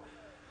world.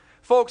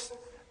 Folks,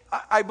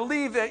 I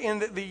believe that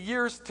in the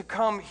years to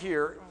come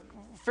here,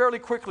 fairly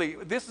quickly,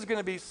 this is going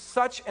to be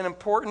such an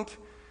important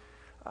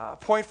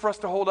point for us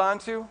to hold on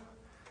to.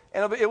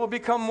 And it will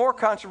become more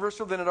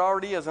controversial than it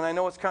already is, and I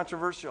know it's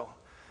controversial.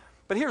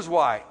 But here's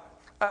why.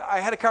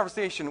 I had a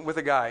conversation with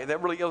a guy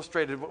that really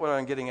illustrated what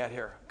I'm getting at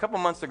here a couple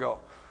months ago.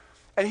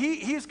 And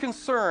he's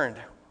concerned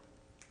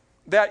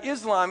that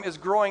Islam is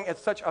growing at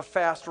such a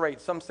fast rate.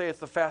 Some say it's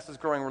the fastest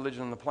growing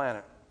religion on the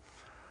planet.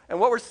 And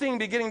what we're seeing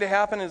beginning to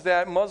happen is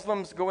that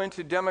Muslims go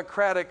into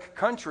democratic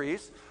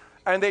countries,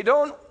 and they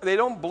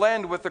don't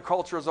blend with the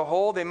culture as a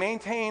whole. They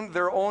maintain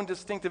their own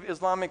distinctive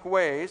Islamic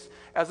ways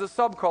as a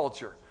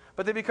subculture,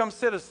 but they become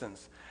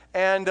citizens.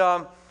 And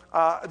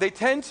they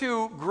tend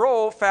to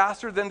grow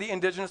faster than the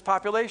indigenous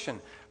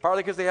population,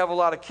 partly because they have a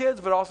lot of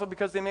kids, but also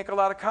because they make a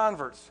lot of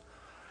converts.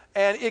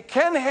 And it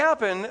can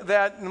happen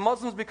that the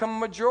Muslims become a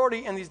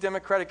majority in these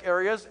democratic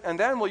areas, and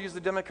then we'll use the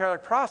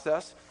democratic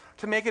process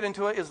to make it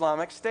into an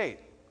Islamic state.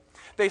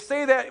 They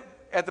say that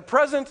at the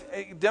present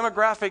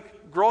demographic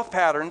growth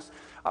patterns,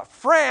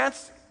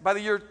 France, by the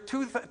year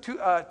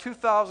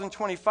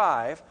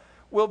 2025,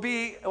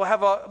 will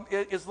have an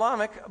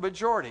Islamic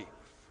majority.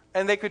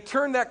 And they could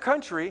turn that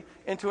country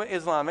into an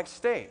Islamic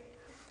state.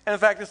 And in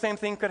fact, the same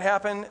thing could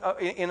happen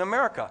in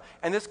America.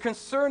 And this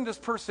concerned this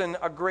person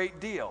a great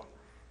deal.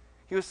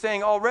 He was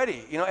saying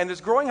already, and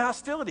there's growing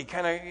hostility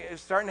kind of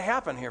starting to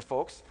happen here,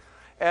 folks.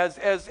 As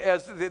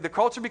the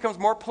culture becomes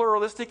more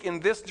pluralistic in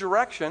this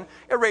direction,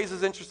 it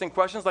raises interesting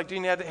questions like, do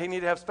you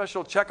need to have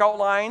special checkout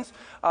lines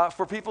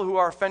for people who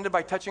are offended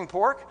by touching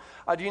pork?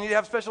 Do you need to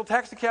have special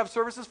taxi cab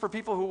services for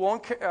people who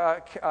won't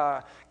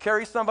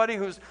carry somebody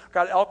who's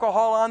got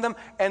alcohol on them?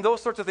 And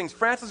those sorts of things.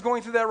 France is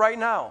going through that right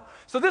now.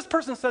 So this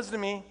person says to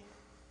me,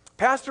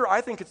 Pastor,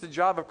 I think it's the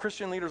job of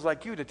Christian leaders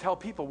like you to tell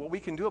people what we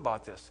can do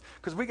about this,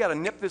 because we got to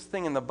nip this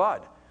thing in the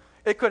bud.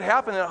 It could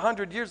happen in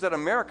 100 years that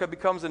America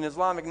becomes an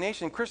Islamic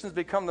nation, Christians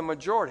become the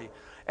majority.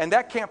 And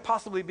that can't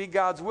possibly be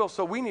God's will,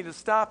 so we need to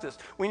stop this.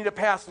 We need to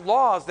pass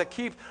laws that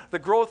keep the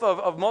growth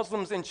of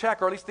Muslims in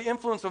check, or at least the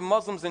influence of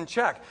Muslims in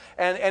check.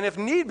 And if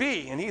need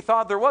be, and he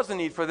thought there was a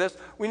need for this,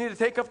 we need to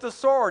take up the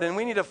sword, and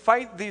we need to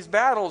fight these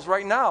battles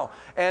right now,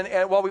 and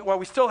while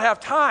we still have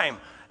time.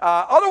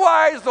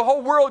 Otherwise, the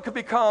whole world could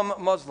become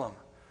Muslim.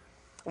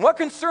 And what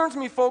concerns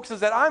me, folks, is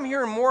that I'm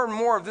hearing more and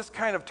more of this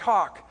kind of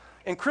talk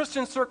in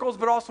Christian circles,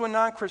 but also in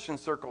non-Christian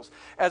circles.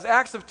 As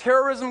acts of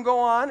terrorism go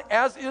on,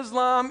 as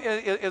Islam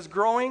is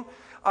growing,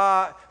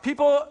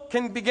 people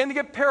can begin to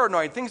get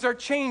paranoid. Things are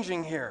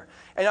changing here.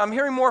 And I'm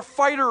hearing more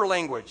fighter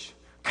language,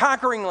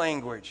 conquering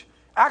language,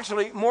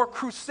 actually more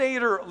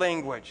crusader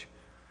language.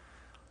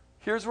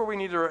 Here's where we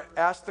need to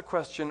ask the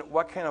question,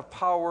 what kind of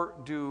power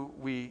do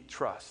we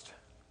trust?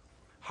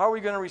 How are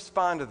we going to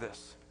respond to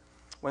this?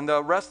 When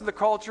the rest of the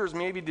culture is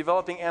maybe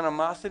developing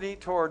animosity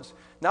towards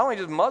not only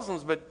just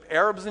Muslims, but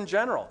Arabs in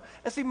general.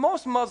 And see,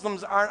 most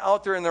Muslims aren't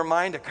out there in their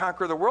mind to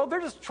conquer the world.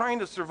 They're just trying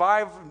to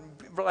survive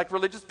like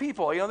religious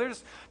people. They're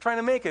just trying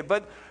to make it.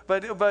 But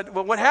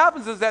what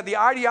happens is that the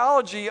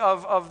ideology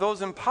of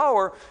those in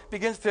power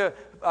begins to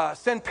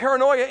send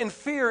paranoia and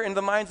fear into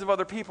the minds of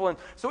other people. And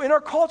so in our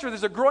culture,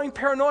 there's a growing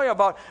paranoia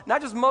about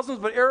not just Muslims,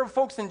 but Arab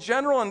folks in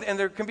general, and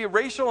there can be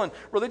racial and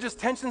religious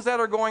tensions that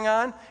are going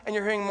on, and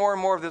you're hearing more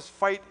and more of this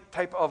fight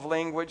type of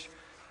language.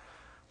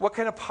 What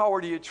kind of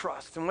power do you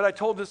trust? And what I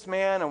told this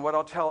man and what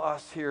I'll tell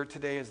us here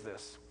today is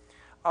this.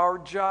 Our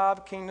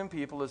job, kingdom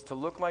people, is to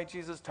look like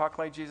Jesus, talk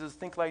like Jesus,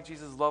 think like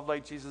Jesus, love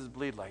like Jesus,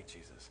 bleed like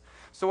Jesus.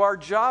 So our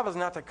job is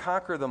not to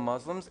conquer the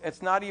Muslims.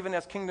 It's not even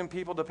as kingdom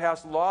people to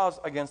pass laws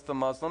against the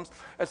Muslims.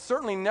 It's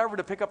certainly never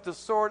to pick up the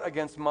sword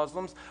against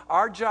Muslims.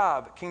 Our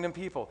job, kingdom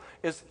people,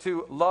 is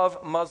to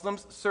love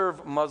Muslims,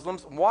 serve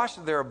Muslims, wash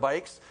their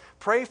bikes,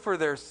 pray for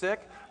their sick,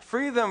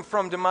 free them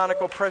from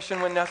demonic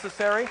oppression when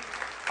necessary.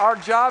 Our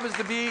job is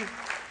to be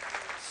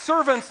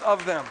servants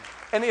of them.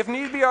 And if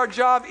need be, our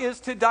job is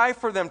to die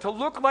for them, to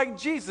look like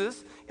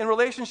Jesus in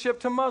relationship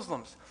to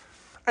Muslims.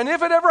 And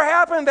if it ever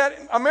happened that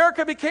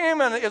America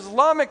became an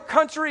Islamic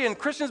country and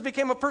Christians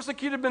became a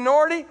persecuted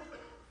minority,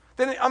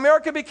 then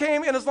America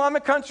became an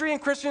Islamic country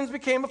and Christians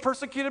became a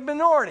persecuted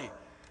minority.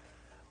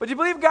 But do you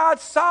believe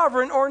God's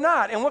sovereign or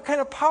not? And what kind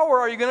of power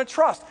are you going to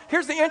trust?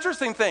 Here's the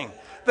interesting thing.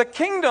 The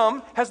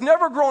kingdom has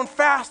never grown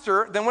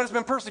faster than when it's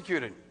been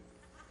persecuted.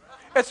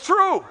 It's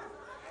true.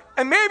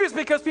 And maybe it's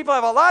because people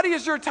have a lot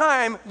easier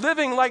time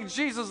living like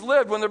Jesus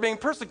lived when they're being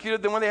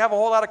persecuted than when they have a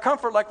whole lot of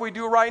comfort like we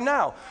do right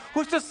now.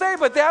 Who's to say,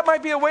 but that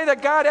might be a way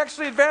that God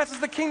actually advances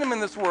the kingdom in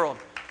this world.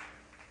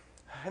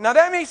 Now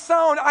that may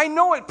sound, I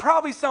know it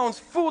probably sounds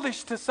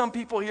foolish to some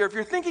people here. If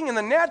you're thinking in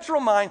the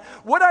natural mind,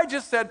 what I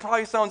just said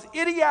probably sounds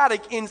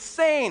idiotic,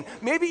 insane,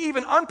 maybe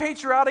even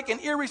unpatriotic and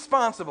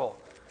irresponsible.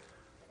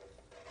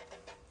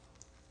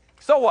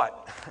 So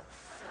what?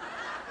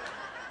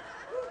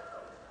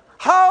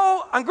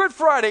 How, on Good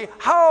Friday,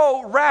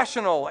 how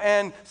rational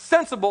and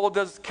sensible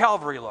does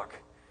Calvary look?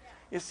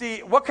 You see,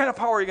 what kind of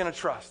power are you going to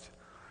trust?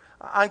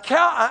 On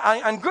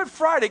Good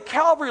Friday,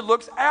 Calvary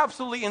looks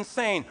absolutely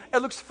insane.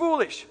 It looks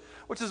foolish,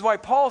 which is why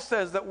Paul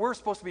says that we're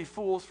supposed to be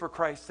fools for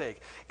Christ's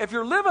sake. If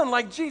you're living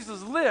like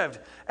Jesus lived,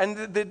 and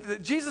the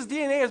Jesus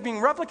DNA is being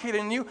replicated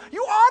in you,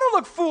 you ought to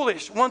look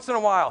foolish once in a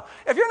while.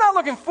 If you're not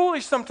looking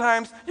foolish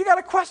sometimes, you got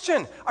to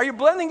question, are you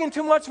blending in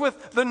too much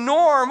with the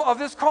norm of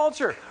this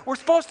culture? We're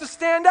supposed to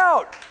stand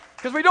out,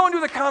 because we don't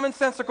do the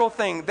commonsensical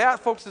thing. That,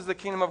 folks, is the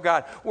kingdom of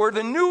God. We're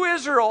the new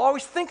Israel,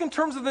 always think in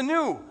terms of the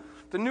new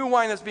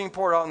wine that's being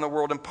poured out in the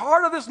world. And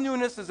part of this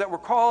newness is that we're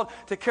called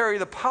to carry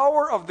the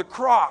power of the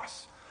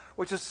cross,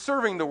 which is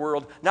serving the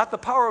world, not the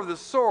power of the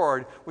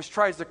sword, which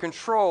tries to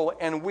control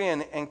and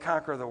win and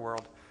conquer the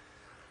world.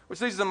 Which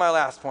leads to my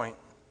last point.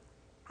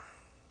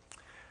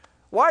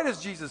 Why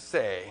does Jesus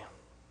say,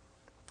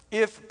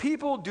 if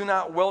people do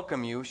not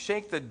welcome you,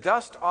 shake the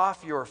dust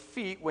off your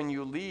feet when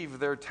you leave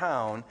their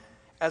town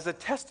as a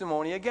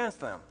testimony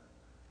against them?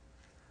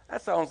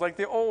 That sounds like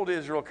the old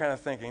Israel kind of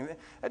thinking.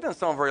 That doesn't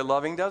sound very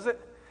loving, does it?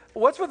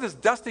 What's with this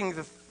dusting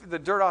the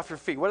dirt off your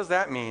feet? What does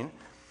that mean?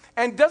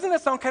 And doesn't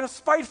it sound kind of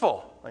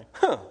spiteful? Like,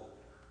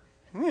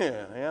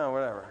 yeah,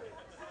 whatever.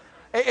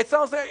 It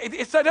sounds like,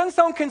 it doesn't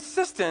sound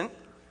consistent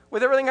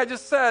with everything I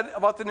just said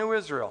about the new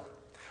Israel.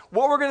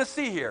 What we're going to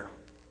see here,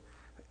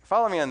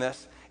 follow me on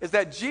this, is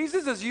that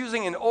Jesus is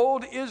using an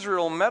old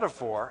Israel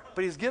metaphor,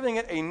 but he's giving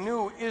it a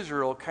new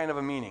Israel kind of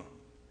a meaning.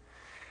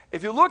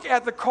 If you look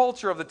at the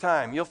culture of the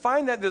time, you'll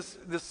find that this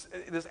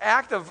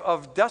act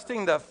of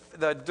dusting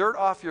the dirt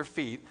off your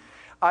feet,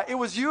 it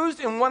was used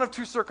in one of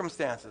two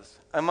circumstances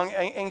among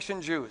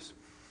ancient Jews.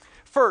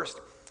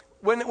 First,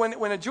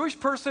 when a Jewish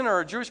person or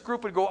a Jewish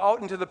group would go out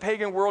into the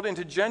pagan world,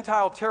 into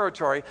Gentile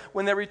territory,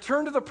 when they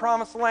returned to the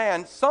promised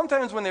land,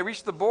 sometimes when they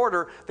reached the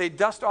border, they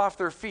dust off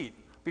their feet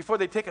before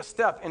they take a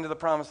step into the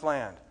promised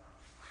land.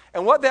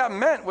 And what that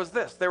meant was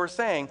this. They were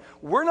saying,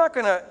 we're not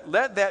going to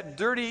let that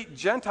dirty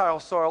Gentile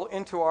soil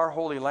into our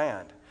holy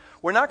land.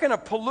 We're not going to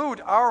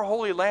pollute our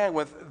holy land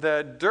with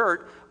the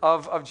dirt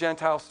of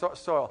Gentile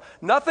soil.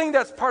 Nothing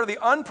that's part of the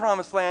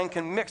unpromised land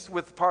can mix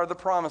with part of the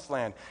promised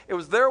land. It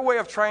was their way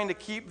of trying to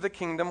keep the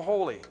kingdom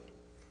holy.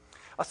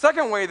 A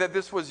second way that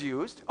this was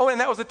used, and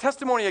that was a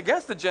testimony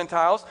against the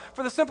Gentiles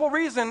for the simple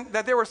reason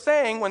that they were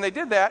saying when they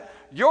did that,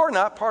 you're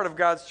not part of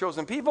God's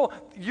chosen people,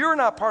 you're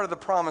not part of the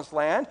promised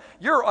land,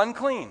 you're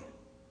unclean.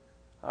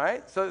 All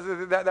right?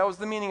 So that was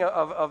the meaning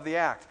of the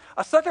act.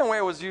 A second way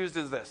it was used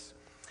is this.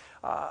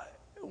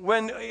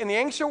 When in the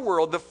ancient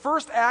world, the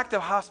first act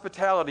of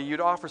hospitality you'd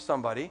offer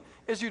somebody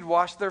is you'd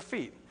wash their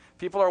feet.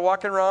 People are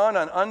walking around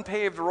on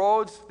unpaved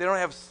roads. They don't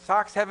have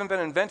socks, haven't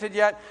been invented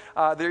yet.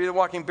 They're either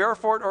walking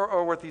barefoot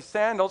or with these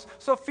sandals,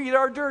 so feet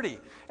are dirty.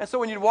 And so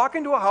when you'd walk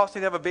into a house,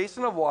 they'd have a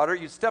basin of water.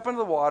 You'd step into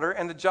the water,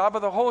 and the job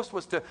of the host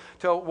was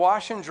to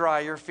wash and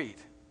dry your feet.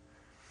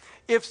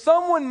 If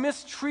someone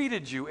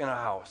mistreated you in a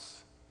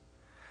house,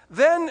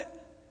 then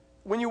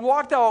when you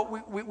walked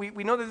out,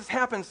 we know that this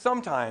happens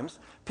sometimes,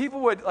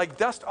 people would like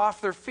dust off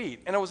their feet.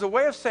 And it was a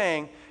way of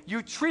saying,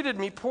 you treated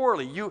me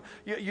poorly. You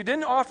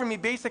didn't offer me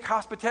basic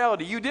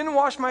hospitality. You didn't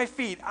wash my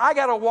feet. I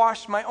got to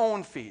wash my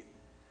own feet.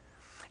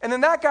 And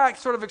then that got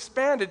sort of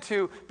expanded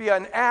to be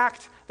an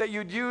act that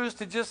you'd use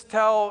to just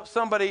tell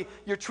somebody,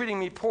 you're treating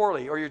me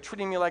poorly, or you're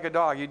treating me like a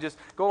dog. You just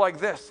go like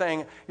this,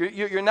 saying,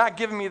 you're not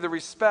giving me the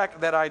respect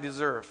that I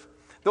deserve.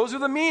 Those are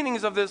the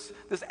meanings of this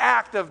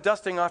act of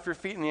dusting off your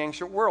feet in the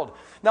ancient world.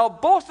 Now,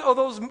 both of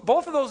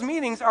those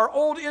meanings are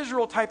old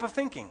Israel type of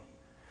thinking.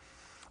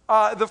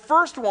 The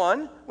first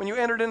one, when you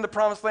entered into the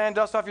promised land,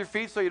 dust off your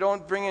feet so you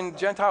don't bring in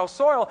Gentile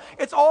soil,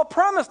 it's all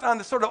premised on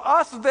the sort of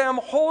us, them,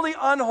 holy,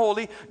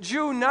 unholy,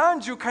 Jew,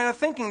 non-Jew kind of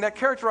thinking that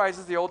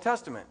characterizes the Old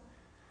Testament.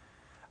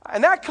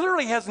 And that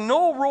clearly has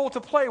no role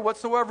to play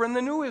whatsoever in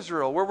the new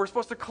Israel, where we're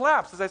supposed to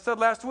collapse, as I said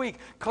last week,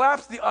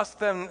 collapse the us,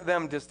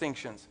 them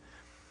distinctions.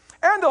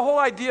 And the whole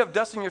idea of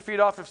dusting your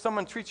feet off if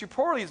someone treats you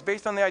poorly is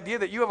based on the idea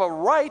that you have a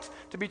right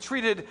to be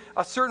treated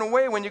a certain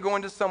way when you go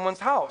into someone's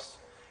house.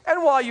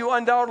 And while you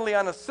undoubtedly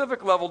on a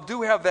civic level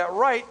do have that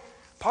right,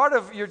 Part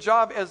of your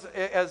job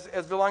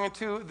as belonging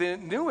to the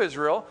new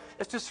Israel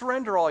is to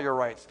surrender all your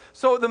rights.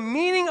 So the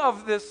meaning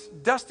of this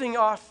dusting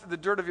off the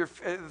dirt of your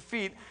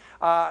feet,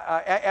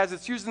 as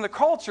it's used in the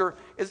culture,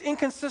 is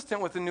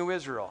inconsistent with the new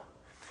Israel.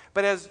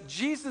 But as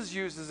Jesus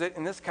uses it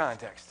in this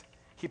context,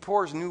 he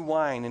pours new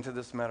wine into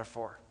this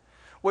metaphor.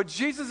 What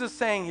Jesus is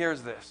saying here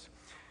is this.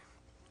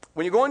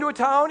 When you go into a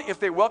town, if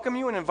they welcome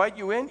you and invite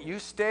you in, you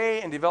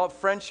stay and develop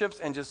friendships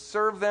and just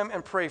serve them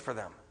and pray for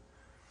them.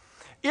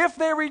 If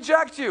they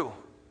reject you,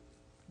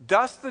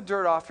 dust the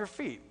dirt off your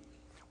feet.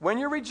 When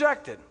you're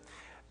rejected,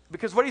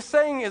 because what he's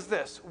saying is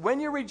this, when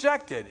you're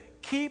rejected,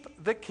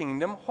 keep the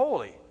kingdom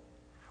holy,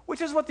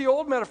 which is what the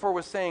old metaphor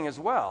was saying as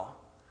well.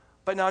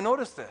 But now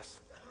notice this,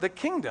 the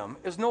kingdom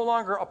is no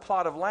longer a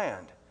plot of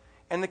land,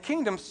 and the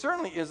kingdom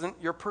certainly isn't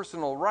your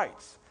personal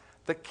rights.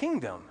 The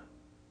kingdom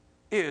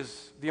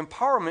is the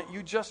empowerment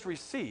you just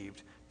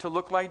received to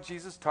look like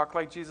Jesus, talk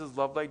like Jesus,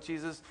 love like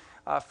Jesus,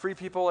 free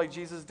people like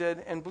Jesus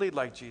did, and bleed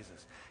like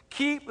Jesus.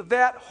 Keep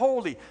that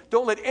holy.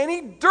 Don't let any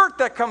dirt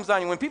that comes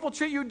on you. When people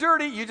treat you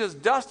dirty, you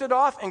just dust it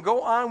off and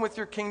go on with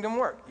your kingdom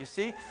work. You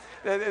see?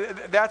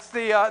 That's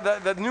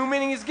the new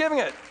meaning he's giving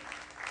it.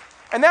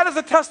 And that is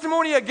a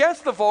testimony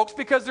against the folks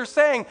because they're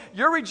saying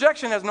your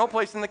rejection has no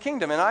place in the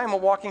kingdom. And I am a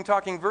walking,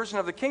 talking version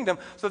of the kingdom,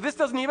 so this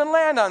doesn't even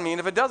land on me. And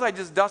if it does, I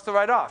just dust it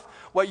right off.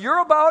 What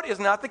you're about is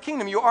not the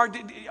kingdom. You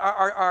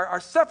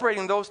are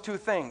separating those two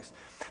things.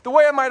 The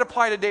way it might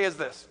apply today is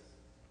this.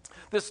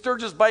 This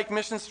Sturgis bike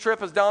missions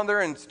trip is down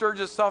there in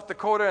Sturgis, South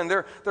Dakota, and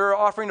they're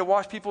offering to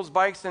wash people's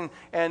bikes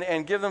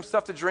and give them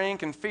stuff to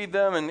drink and feed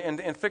them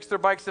and fix their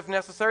bikes if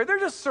necessary. They're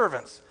just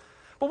servants.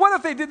 But what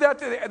if they did that?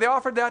 They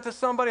offered that to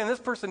somebody and this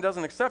person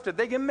doesn't accept it?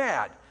 They get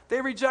mad.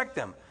 They reject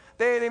them.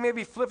 They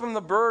maybe flip them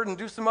the bird and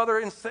do some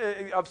other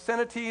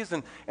obscenities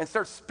and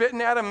start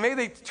spitting at them.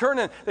 Maybe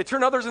they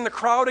turn others in the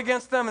crowd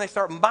against them and they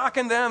start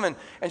mocking them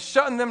and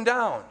shutting them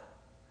down.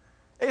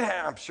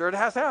 I'm sure it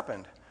has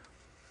happened.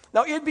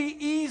 Now, it'd be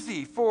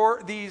easy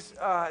for these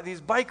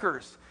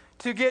bikers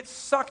to get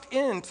sucked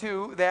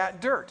into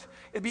that dirt.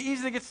 It'd be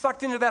easy to get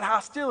sucked into that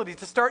hostility,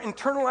 to start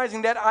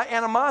internalizing that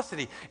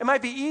animosity. It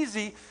might be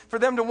easy for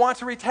them to want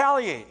to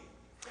retaliate.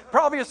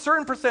 Probably a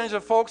certain percentage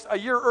of folks a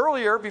year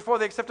earlier, before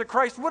they accepted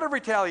Christ, would have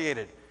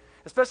retaliated.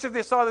 Especially if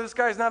they saw that this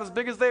guy's not as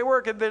big as they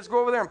were. Could they just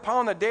go over there and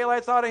pound the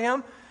daylights out of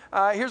him?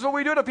 Here's what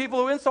we do to people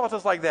who insult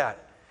us like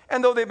that.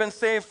 And though they've been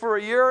saved for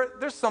a year,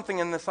 there's something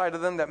in the side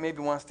of them that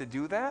maybe wants to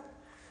do that.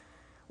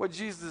 What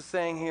Jesus is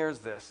saying here is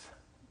this.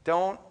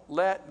 Don't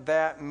let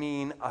that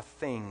mean a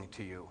thing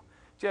to you.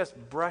 Just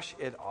brush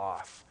it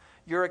off.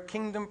 You're a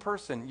kingdom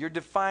person. You're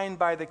defined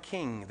by the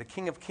King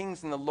of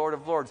Kings and the Lord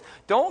of Lords.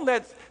 Don't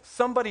let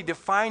somebody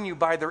define you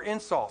by their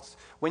insults.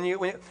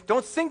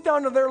 Don't sink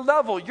down to their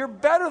level. You're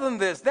better than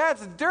this.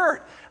 That's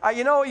dirt.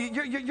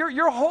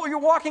 You're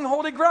walking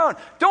holy ground.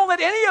 Don't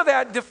let any of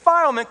that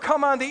defilement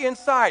come on the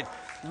inside.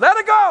 Let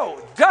it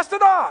go. Dust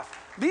it off.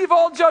 Leave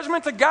all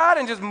judgment to God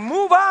and just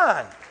move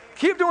on.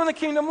 Keep doing the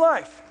kingdom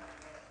life.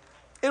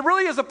 It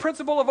really is a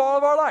principle of all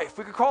of our life.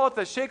 We could call it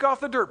the shake off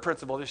the dirt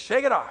principle. Just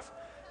shake it off.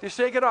 Just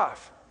shake it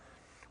off.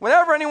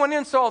 Whenever anyone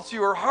insults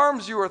you or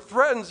harms you or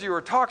threatens you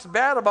or talks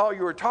bad about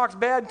you or talks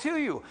bad to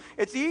you,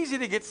 it's easy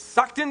to get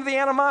sucked into the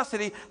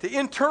animosity, to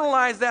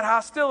internalize that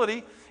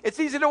hostility. It's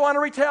easy to want to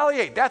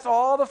retaliate. That's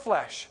all the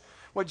flesh.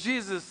 What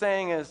Jesus is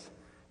saying is,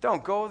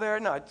 don't go there.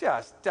 No,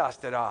 just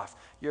dust it off.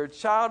 You're a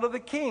child of the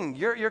King.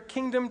 You're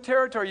kingdom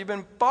territory. You've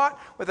been bought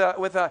with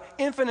an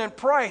infinite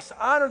price.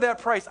 Honor that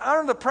price.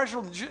 Honor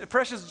the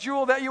precious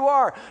jewel that you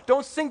are.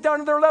 Don't sink down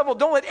to their level.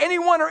 Don't let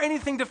anyone or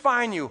anything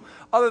define you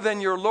other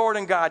than your Lord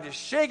and God. Just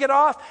shake it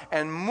off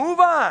and move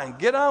on.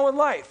 Get on with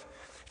life.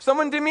 If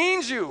someone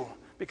demeans you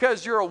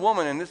because you're a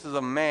woman and this is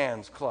a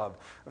man's club,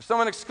 if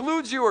someone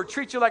excludes you or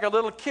treats you like a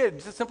little kid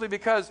just simply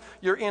because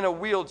you're in a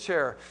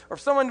wheelchair, or if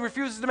someone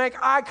refuses to make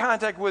eye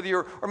contact with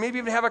you or maybe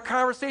even have a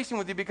conversation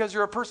with you because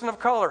you're a person of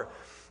color,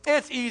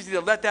 it's easy to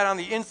let that on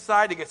the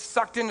inside, to get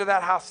sucked into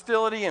that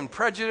hostility and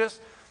prejudice.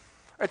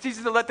 It's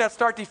easy to let that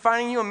start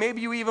defining you, and maybe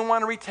you even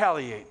want to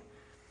retaliate.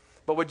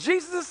 But what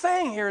Jesus is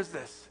saying here is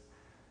this.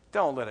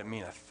 Don't let it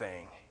mean a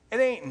thing. It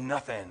ain't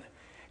nothing.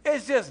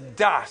 It's just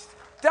dust.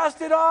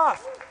 Dust it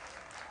off.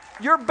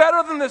 You're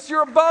better than this.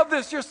 You're above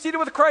this. You're seated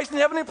with Christ in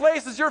heavenly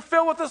places. You're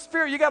filled with the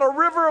Spirit. You got a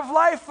river of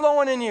life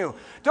flowing in you.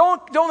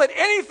 Don't let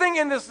anything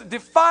in this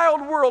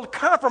defiled world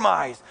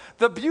compromise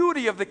the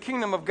beauty of the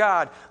kingdom of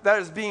God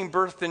that is being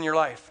birthed in your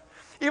life.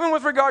 Even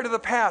with regard to the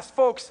past,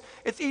 folks,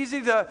 it's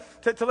easy to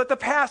let the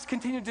past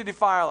continue to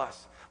defile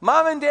us.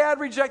 Mom and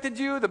dad rejected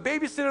you, the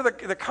babysitter,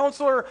 the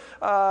counselor,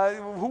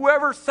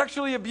 whoever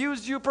sexually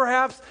abused you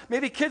perhaps,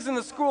 maybe kids in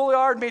the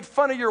schoolyard made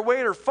fun of your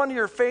weight or fun of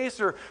your face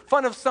or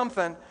fun of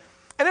something.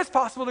 And it's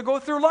possible to go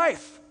through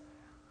life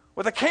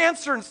with a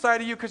cancer inside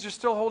of you because you're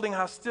still holding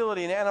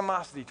hostility and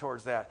animosity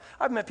towards that.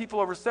 I've met people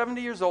over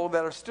 70 years old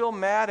that are still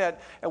mad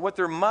at what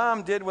their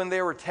mom did when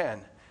they were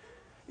 10.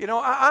 You know,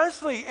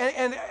 honestly,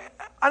 and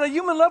on a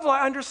human level,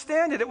 I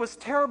understand it. It was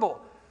terrible.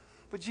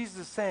 But Jesus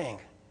is saying,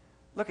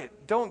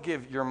 don't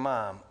give your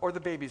mom or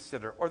the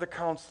babysitter or the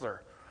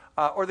counselor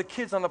or the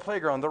kids on the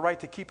playground the right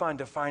to keep on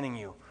defining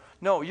you.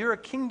 No, you're a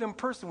kingdom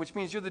person, which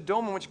means you're the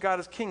dome in which God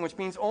is king, which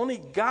means only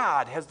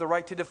God has the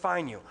right to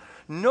define you.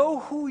 Know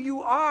who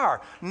you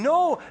are.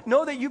 Know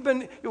that you've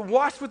been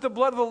washed with the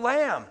blood of the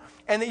Lamb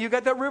and that you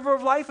got that river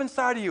of life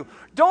inside of you.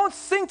 Don't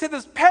sink to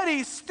this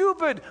petty,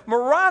 stupid,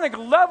 moronic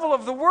level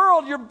of the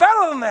world. You're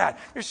better than that.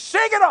 Just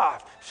shake it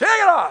off. Shake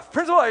it off.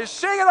 Principle,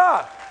 just shake it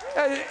off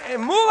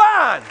and move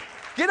on.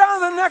 Get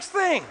on to the next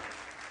thing.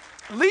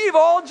 Leave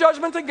all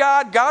judgment to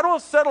God. God will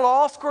settle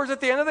all scores at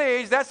the end of the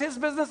age. That's his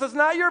business. It's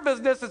not your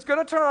business. It's going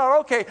to turn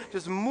out okay.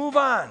 Just move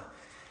on.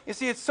 You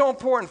see, it's so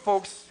important,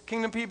 folks,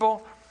 kingdom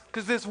people,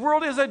 because this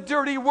world is a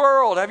dirty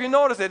world. Have you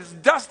noticed it? It's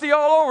dusty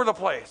all over the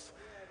place.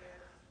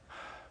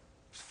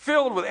 It's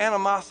filled with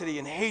animosity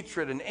and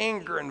hatred and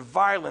anger and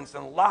violence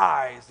and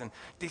lies and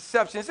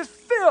deception. It's just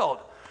filled.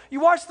 You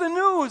watch the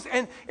news,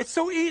 and it's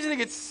so easy to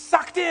get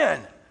sucked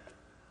in.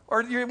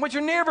 Or what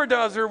your neighbor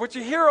does, or what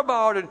you hear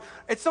about. And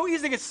it's so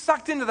easy to get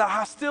sucked into the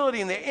hostility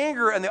and the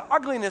anger and the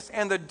ugliness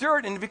and the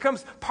dirt, and it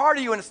becomes part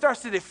of you, and it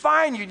starts to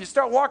define you. You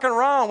start walking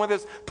around with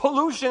this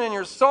pollution in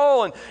your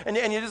soul, and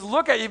you just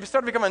look at it, you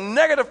start to become a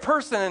negative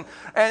person,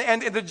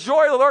 and the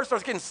joy of the Lord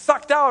starts getting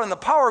sucked out, and the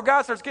power of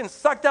God starts getting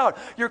sucked out.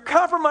 You're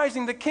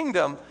compromising the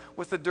kingdom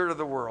with the dirt of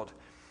the world.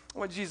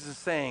 What Jesus is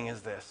saying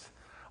is this: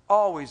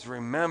 always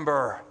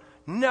remember,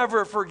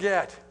 never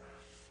forget.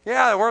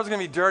 Yeah, the world's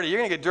going to be dirty. You're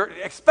going to get dirty.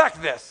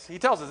 Expect this. He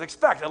tells us,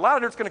 expect. A lot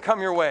of dirt's going to come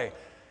your way.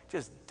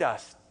 Just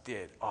dust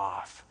it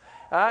off.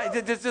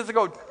 Just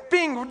go,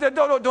 bing,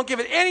 don't give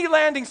it any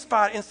landing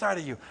spot inside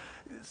of you.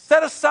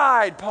 Set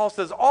aside, Paul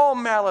says, all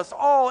malice,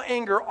 all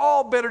anger,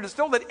 all bitterness.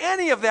 Don't let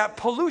any of that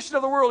pollution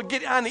of the world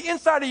get on the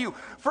inside of you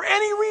for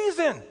any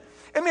reason.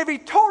 It may be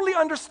totally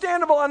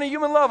understandable on a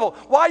human level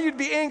why you'd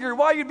be angry,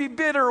 why you'd be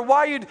bitter,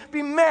 why you'd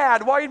be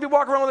mad, why you'd be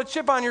walking around with a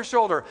chip on your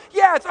shoulder.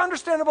 Yeah, it's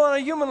understandable on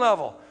a human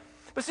level.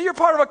 But see, you're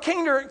part of a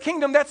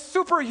kingdom that's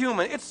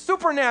superhuman. It's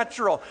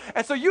supernatural.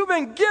 And so you've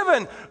been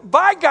given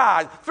by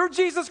God, through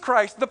Jesus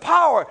Christ, the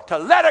power to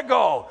let it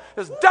go.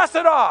 Just dust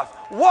it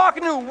off.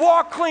 Walk new,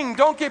 walk clean.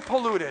 Don't get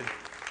polluted.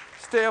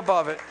 Stay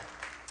above it.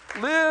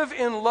 Live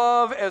in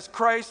love as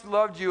Christ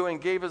loved you and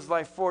gave his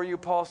life for you,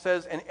 Paul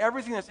says. And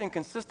everything that's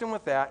inconsistent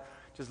with that,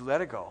 just let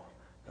it go.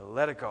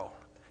 Let it go.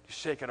 Just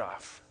shake it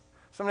off.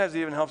 Sometimes it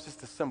even helps just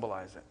to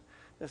symbolize it.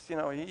 Just,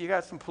 you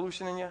got some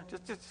pollution in you?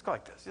 Just go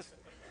like this. Just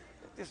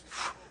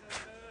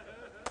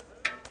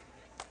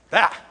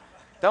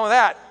done with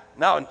that.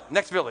 Now,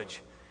 next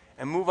village.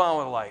 And move on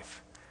with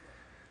life.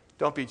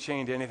 Don't be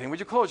chained to anything. Would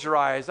you close your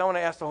eyes? I want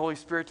to ask the Holy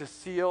Spirit to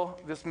seal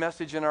this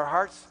message in our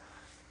hearts.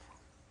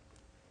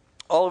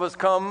 All of us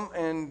come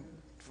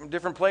from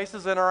different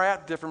places and are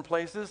at different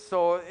places,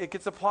 so it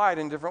gets applied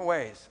in different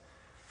ways.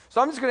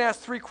 So I'm just going to ask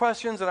 3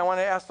 questions, and I want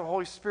to ask the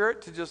Holy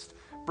Spirit to just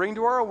bring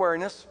to our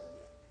awareness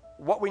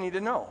what we need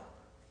to know.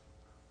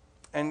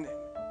 And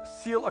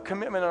seal a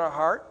commitment in our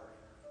heart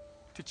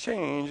to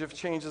change if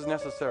change is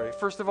necessary.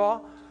 First of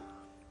all,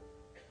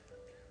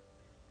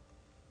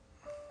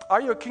 are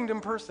you a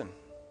kingdom person?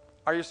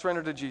 Are you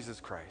surrendered to Jesus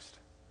Christ?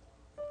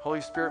 Holy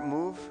Spirit,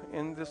 move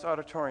in this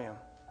auditorium.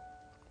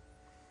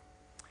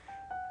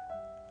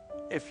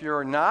 If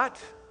you're not,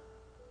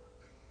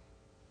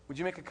 would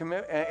you make a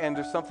commitment? And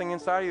there's something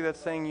inside of you that's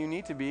saying you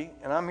need to be,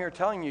 and I'm here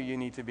telling you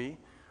need to be.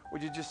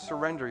 Would you just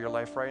surrender your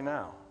life right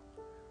now?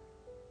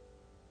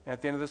 And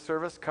at the end of the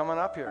service, come on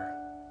up here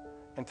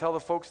and tell the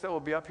folks that will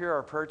be up here,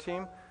 our prayer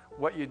team,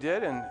 what you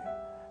did, and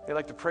they'd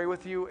like to pray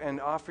with you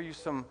and offer you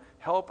some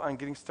help on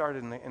getting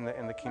started in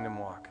the kingdom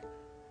walk.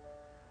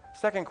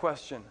 Second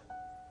question,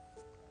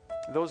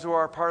 those who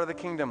are part of the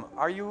kingdom,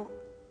 are you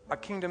a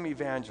kingdom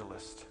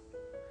evangelist?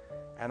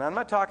 And I'm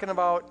not talking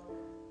about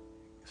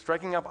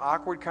striking up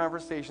awkward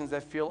conversations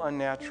that feel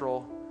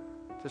unnatural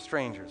to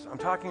strangers. I'm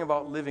talking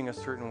about living a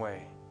certain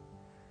way.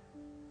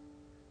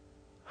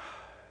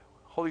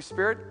 Holy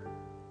Spirit,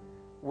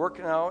 work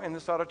now in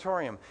this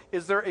auditorium.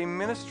 Is there a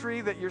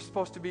ministry that you're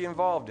supposed to be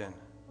involved in?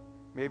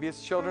 Maybe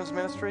it's children's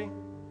ministry.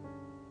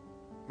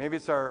 Maybe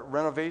it's our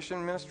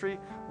renovation ministry.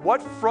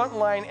 What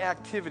frontline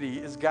activity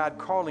is God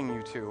calling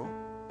you to?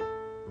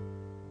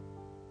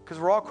 Because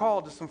we're all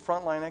called to some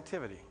frontline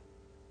activity.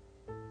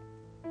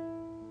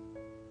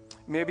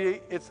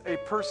 Maybe it's a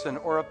person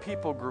or a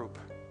people group.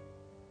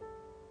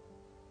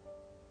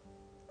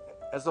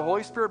 As the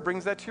Holy Spirit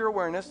brings that to your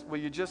awareness, will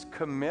you just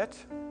commit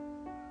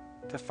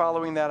to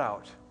following that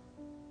out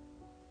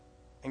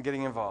and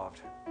getting involved?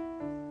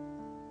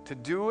 To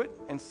do it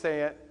and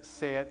say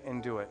it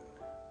and do it.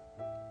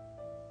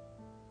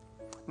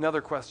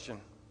 Another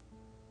question.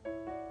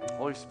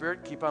 Holy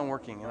Spirit, keep on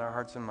working in our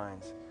hearts and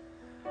minds.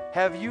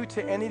 Have you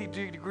to any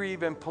degree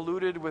been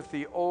polluted with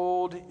the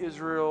old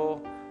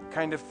Israel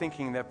kind of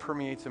thinking that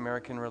permeates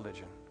American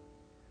religion?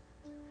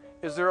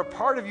 Is there a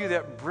part of you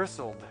that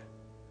bristled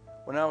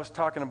when I was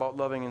talking about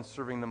loving and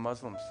serving the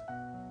Muslims?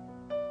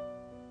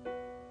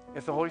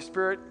 If the Holy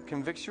Spirit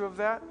convicts you of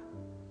that,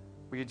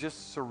 will you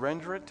just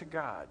surrender it to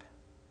God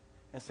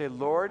and say,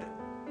 Lord,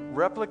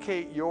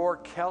 replicate your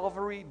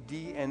Calvary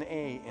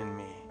DNA in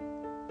me.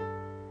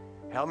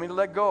 Help me to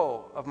let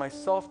go of my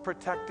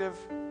self-protective,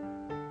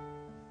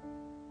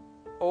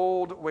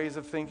 old ways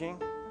of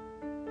thinking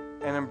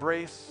and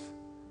embrace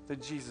the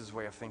Jesus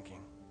way of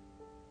thinking.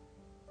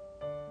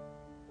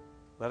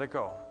 Let it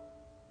go.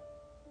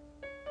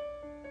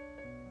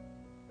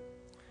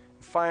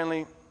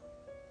 Finally,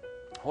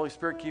 Holy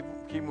Spirit,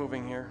 keep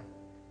moving here.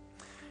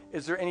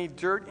 Is there any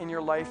dirt in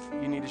your life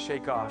you need to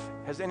shake off?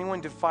 Has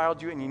anyone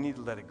defiled you and you need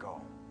to let it go?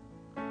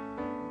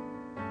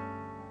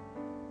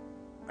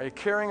 Are you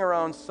carrying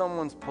around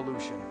someone's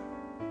pollution?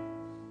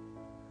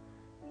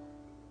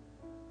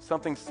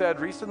 Something said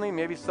recently,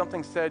 maybe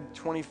something said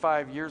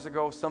 25 years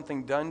ago,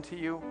 something done to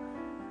you,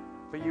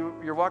 but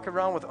you're walking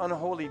around with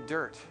unholy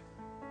dirt.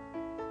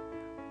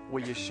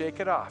 Will you shake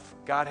it off?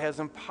 God has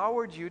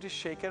empowered you to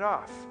shake it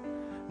off.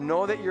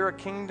 Know that you're a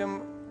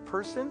kingdom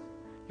person.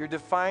 You're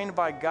defined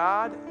by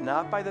God,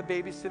 not by the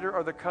babysitter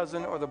or the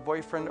cousin or the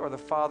boyfriend or the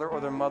father or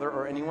the mother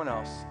or anyone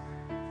else.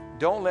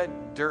 Don't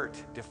let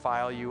dirt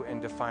defile you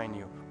and define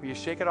you. Will you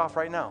shake it off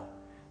right now?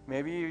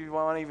 Maybe you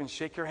want to even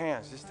shake your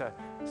hands just to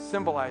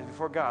symbolize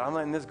before God. I'm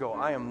letting this go.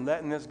 I am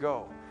letting this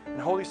go.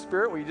 And Holy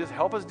Spirit, will you just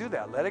help us do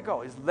that? Let it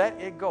go. Just let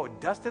it go.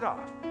 Dust it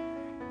off.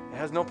 It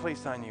has no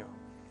place on you.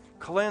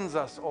 Cleanse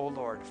us, O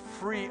Lord.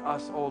 Free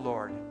us, O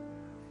Lord.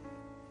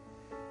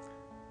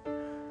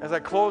 As I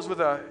close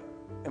with an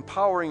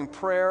empowering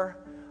prayer,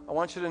 I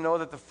want you to know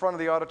that the front of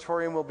the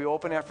auditorium will be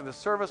open after the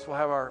service. We'll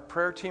have our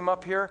prayer team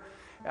up here.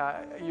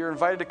 You're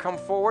invited to come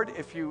forward.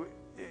 If you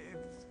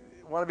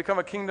want to become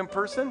a kingdom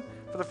person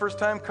for the first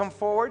time, come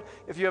forward.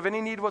 If you have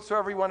any need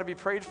whatsoever you want to be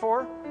prayed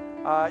for,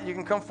 you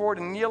can come forward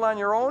and kneel on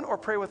your own or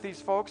pray with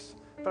these folks,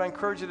 but I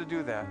encourage you to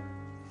do that.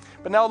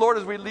 But now, Lord,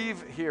 as we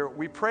leave here,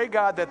 we pray,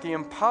 God, that the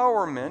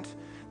empowerment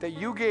that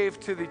you gave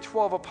to the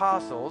 12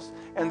 apostles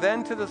and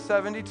then to the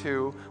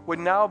 72 would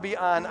now be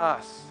on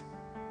us.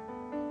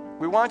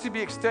 We want to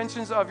be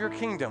extensions of your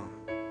kingdom,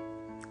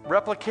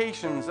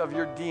 replications of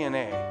your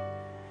DNA.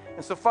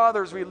 And so,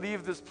 Father, as we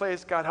leave this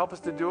place, God, help us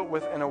to do it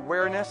with an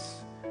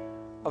awareness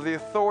of the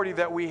authority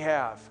that we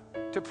have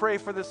to pray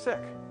for the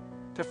sick,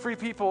 to free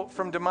people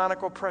from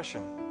demonic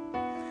oppression,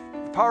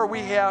 the power we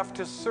have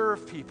to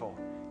serve people,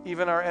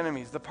 even our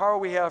enemies, the power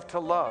we have to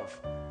love,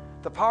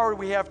 the power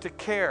we have to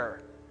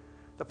care,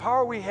 the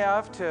power we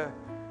have to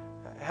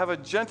have a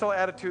gentle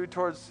attitude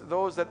towards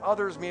those that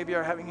others maybe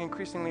are having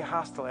increasingly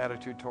hostile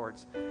attitude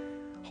towards.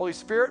 Holy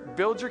Spirit,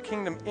 build your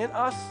kingdom in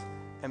us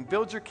and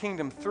build your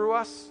kingdom through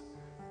us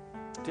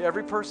to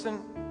every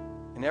person,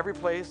 in every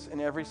place,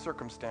 in every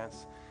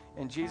circumstance.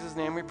 In Jesus'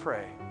 name we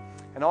pray.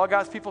 And all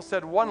God's people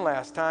said one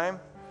last time,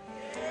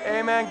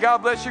 Amen. God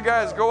bless you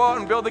guys. Go out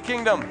and build the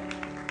kingdom.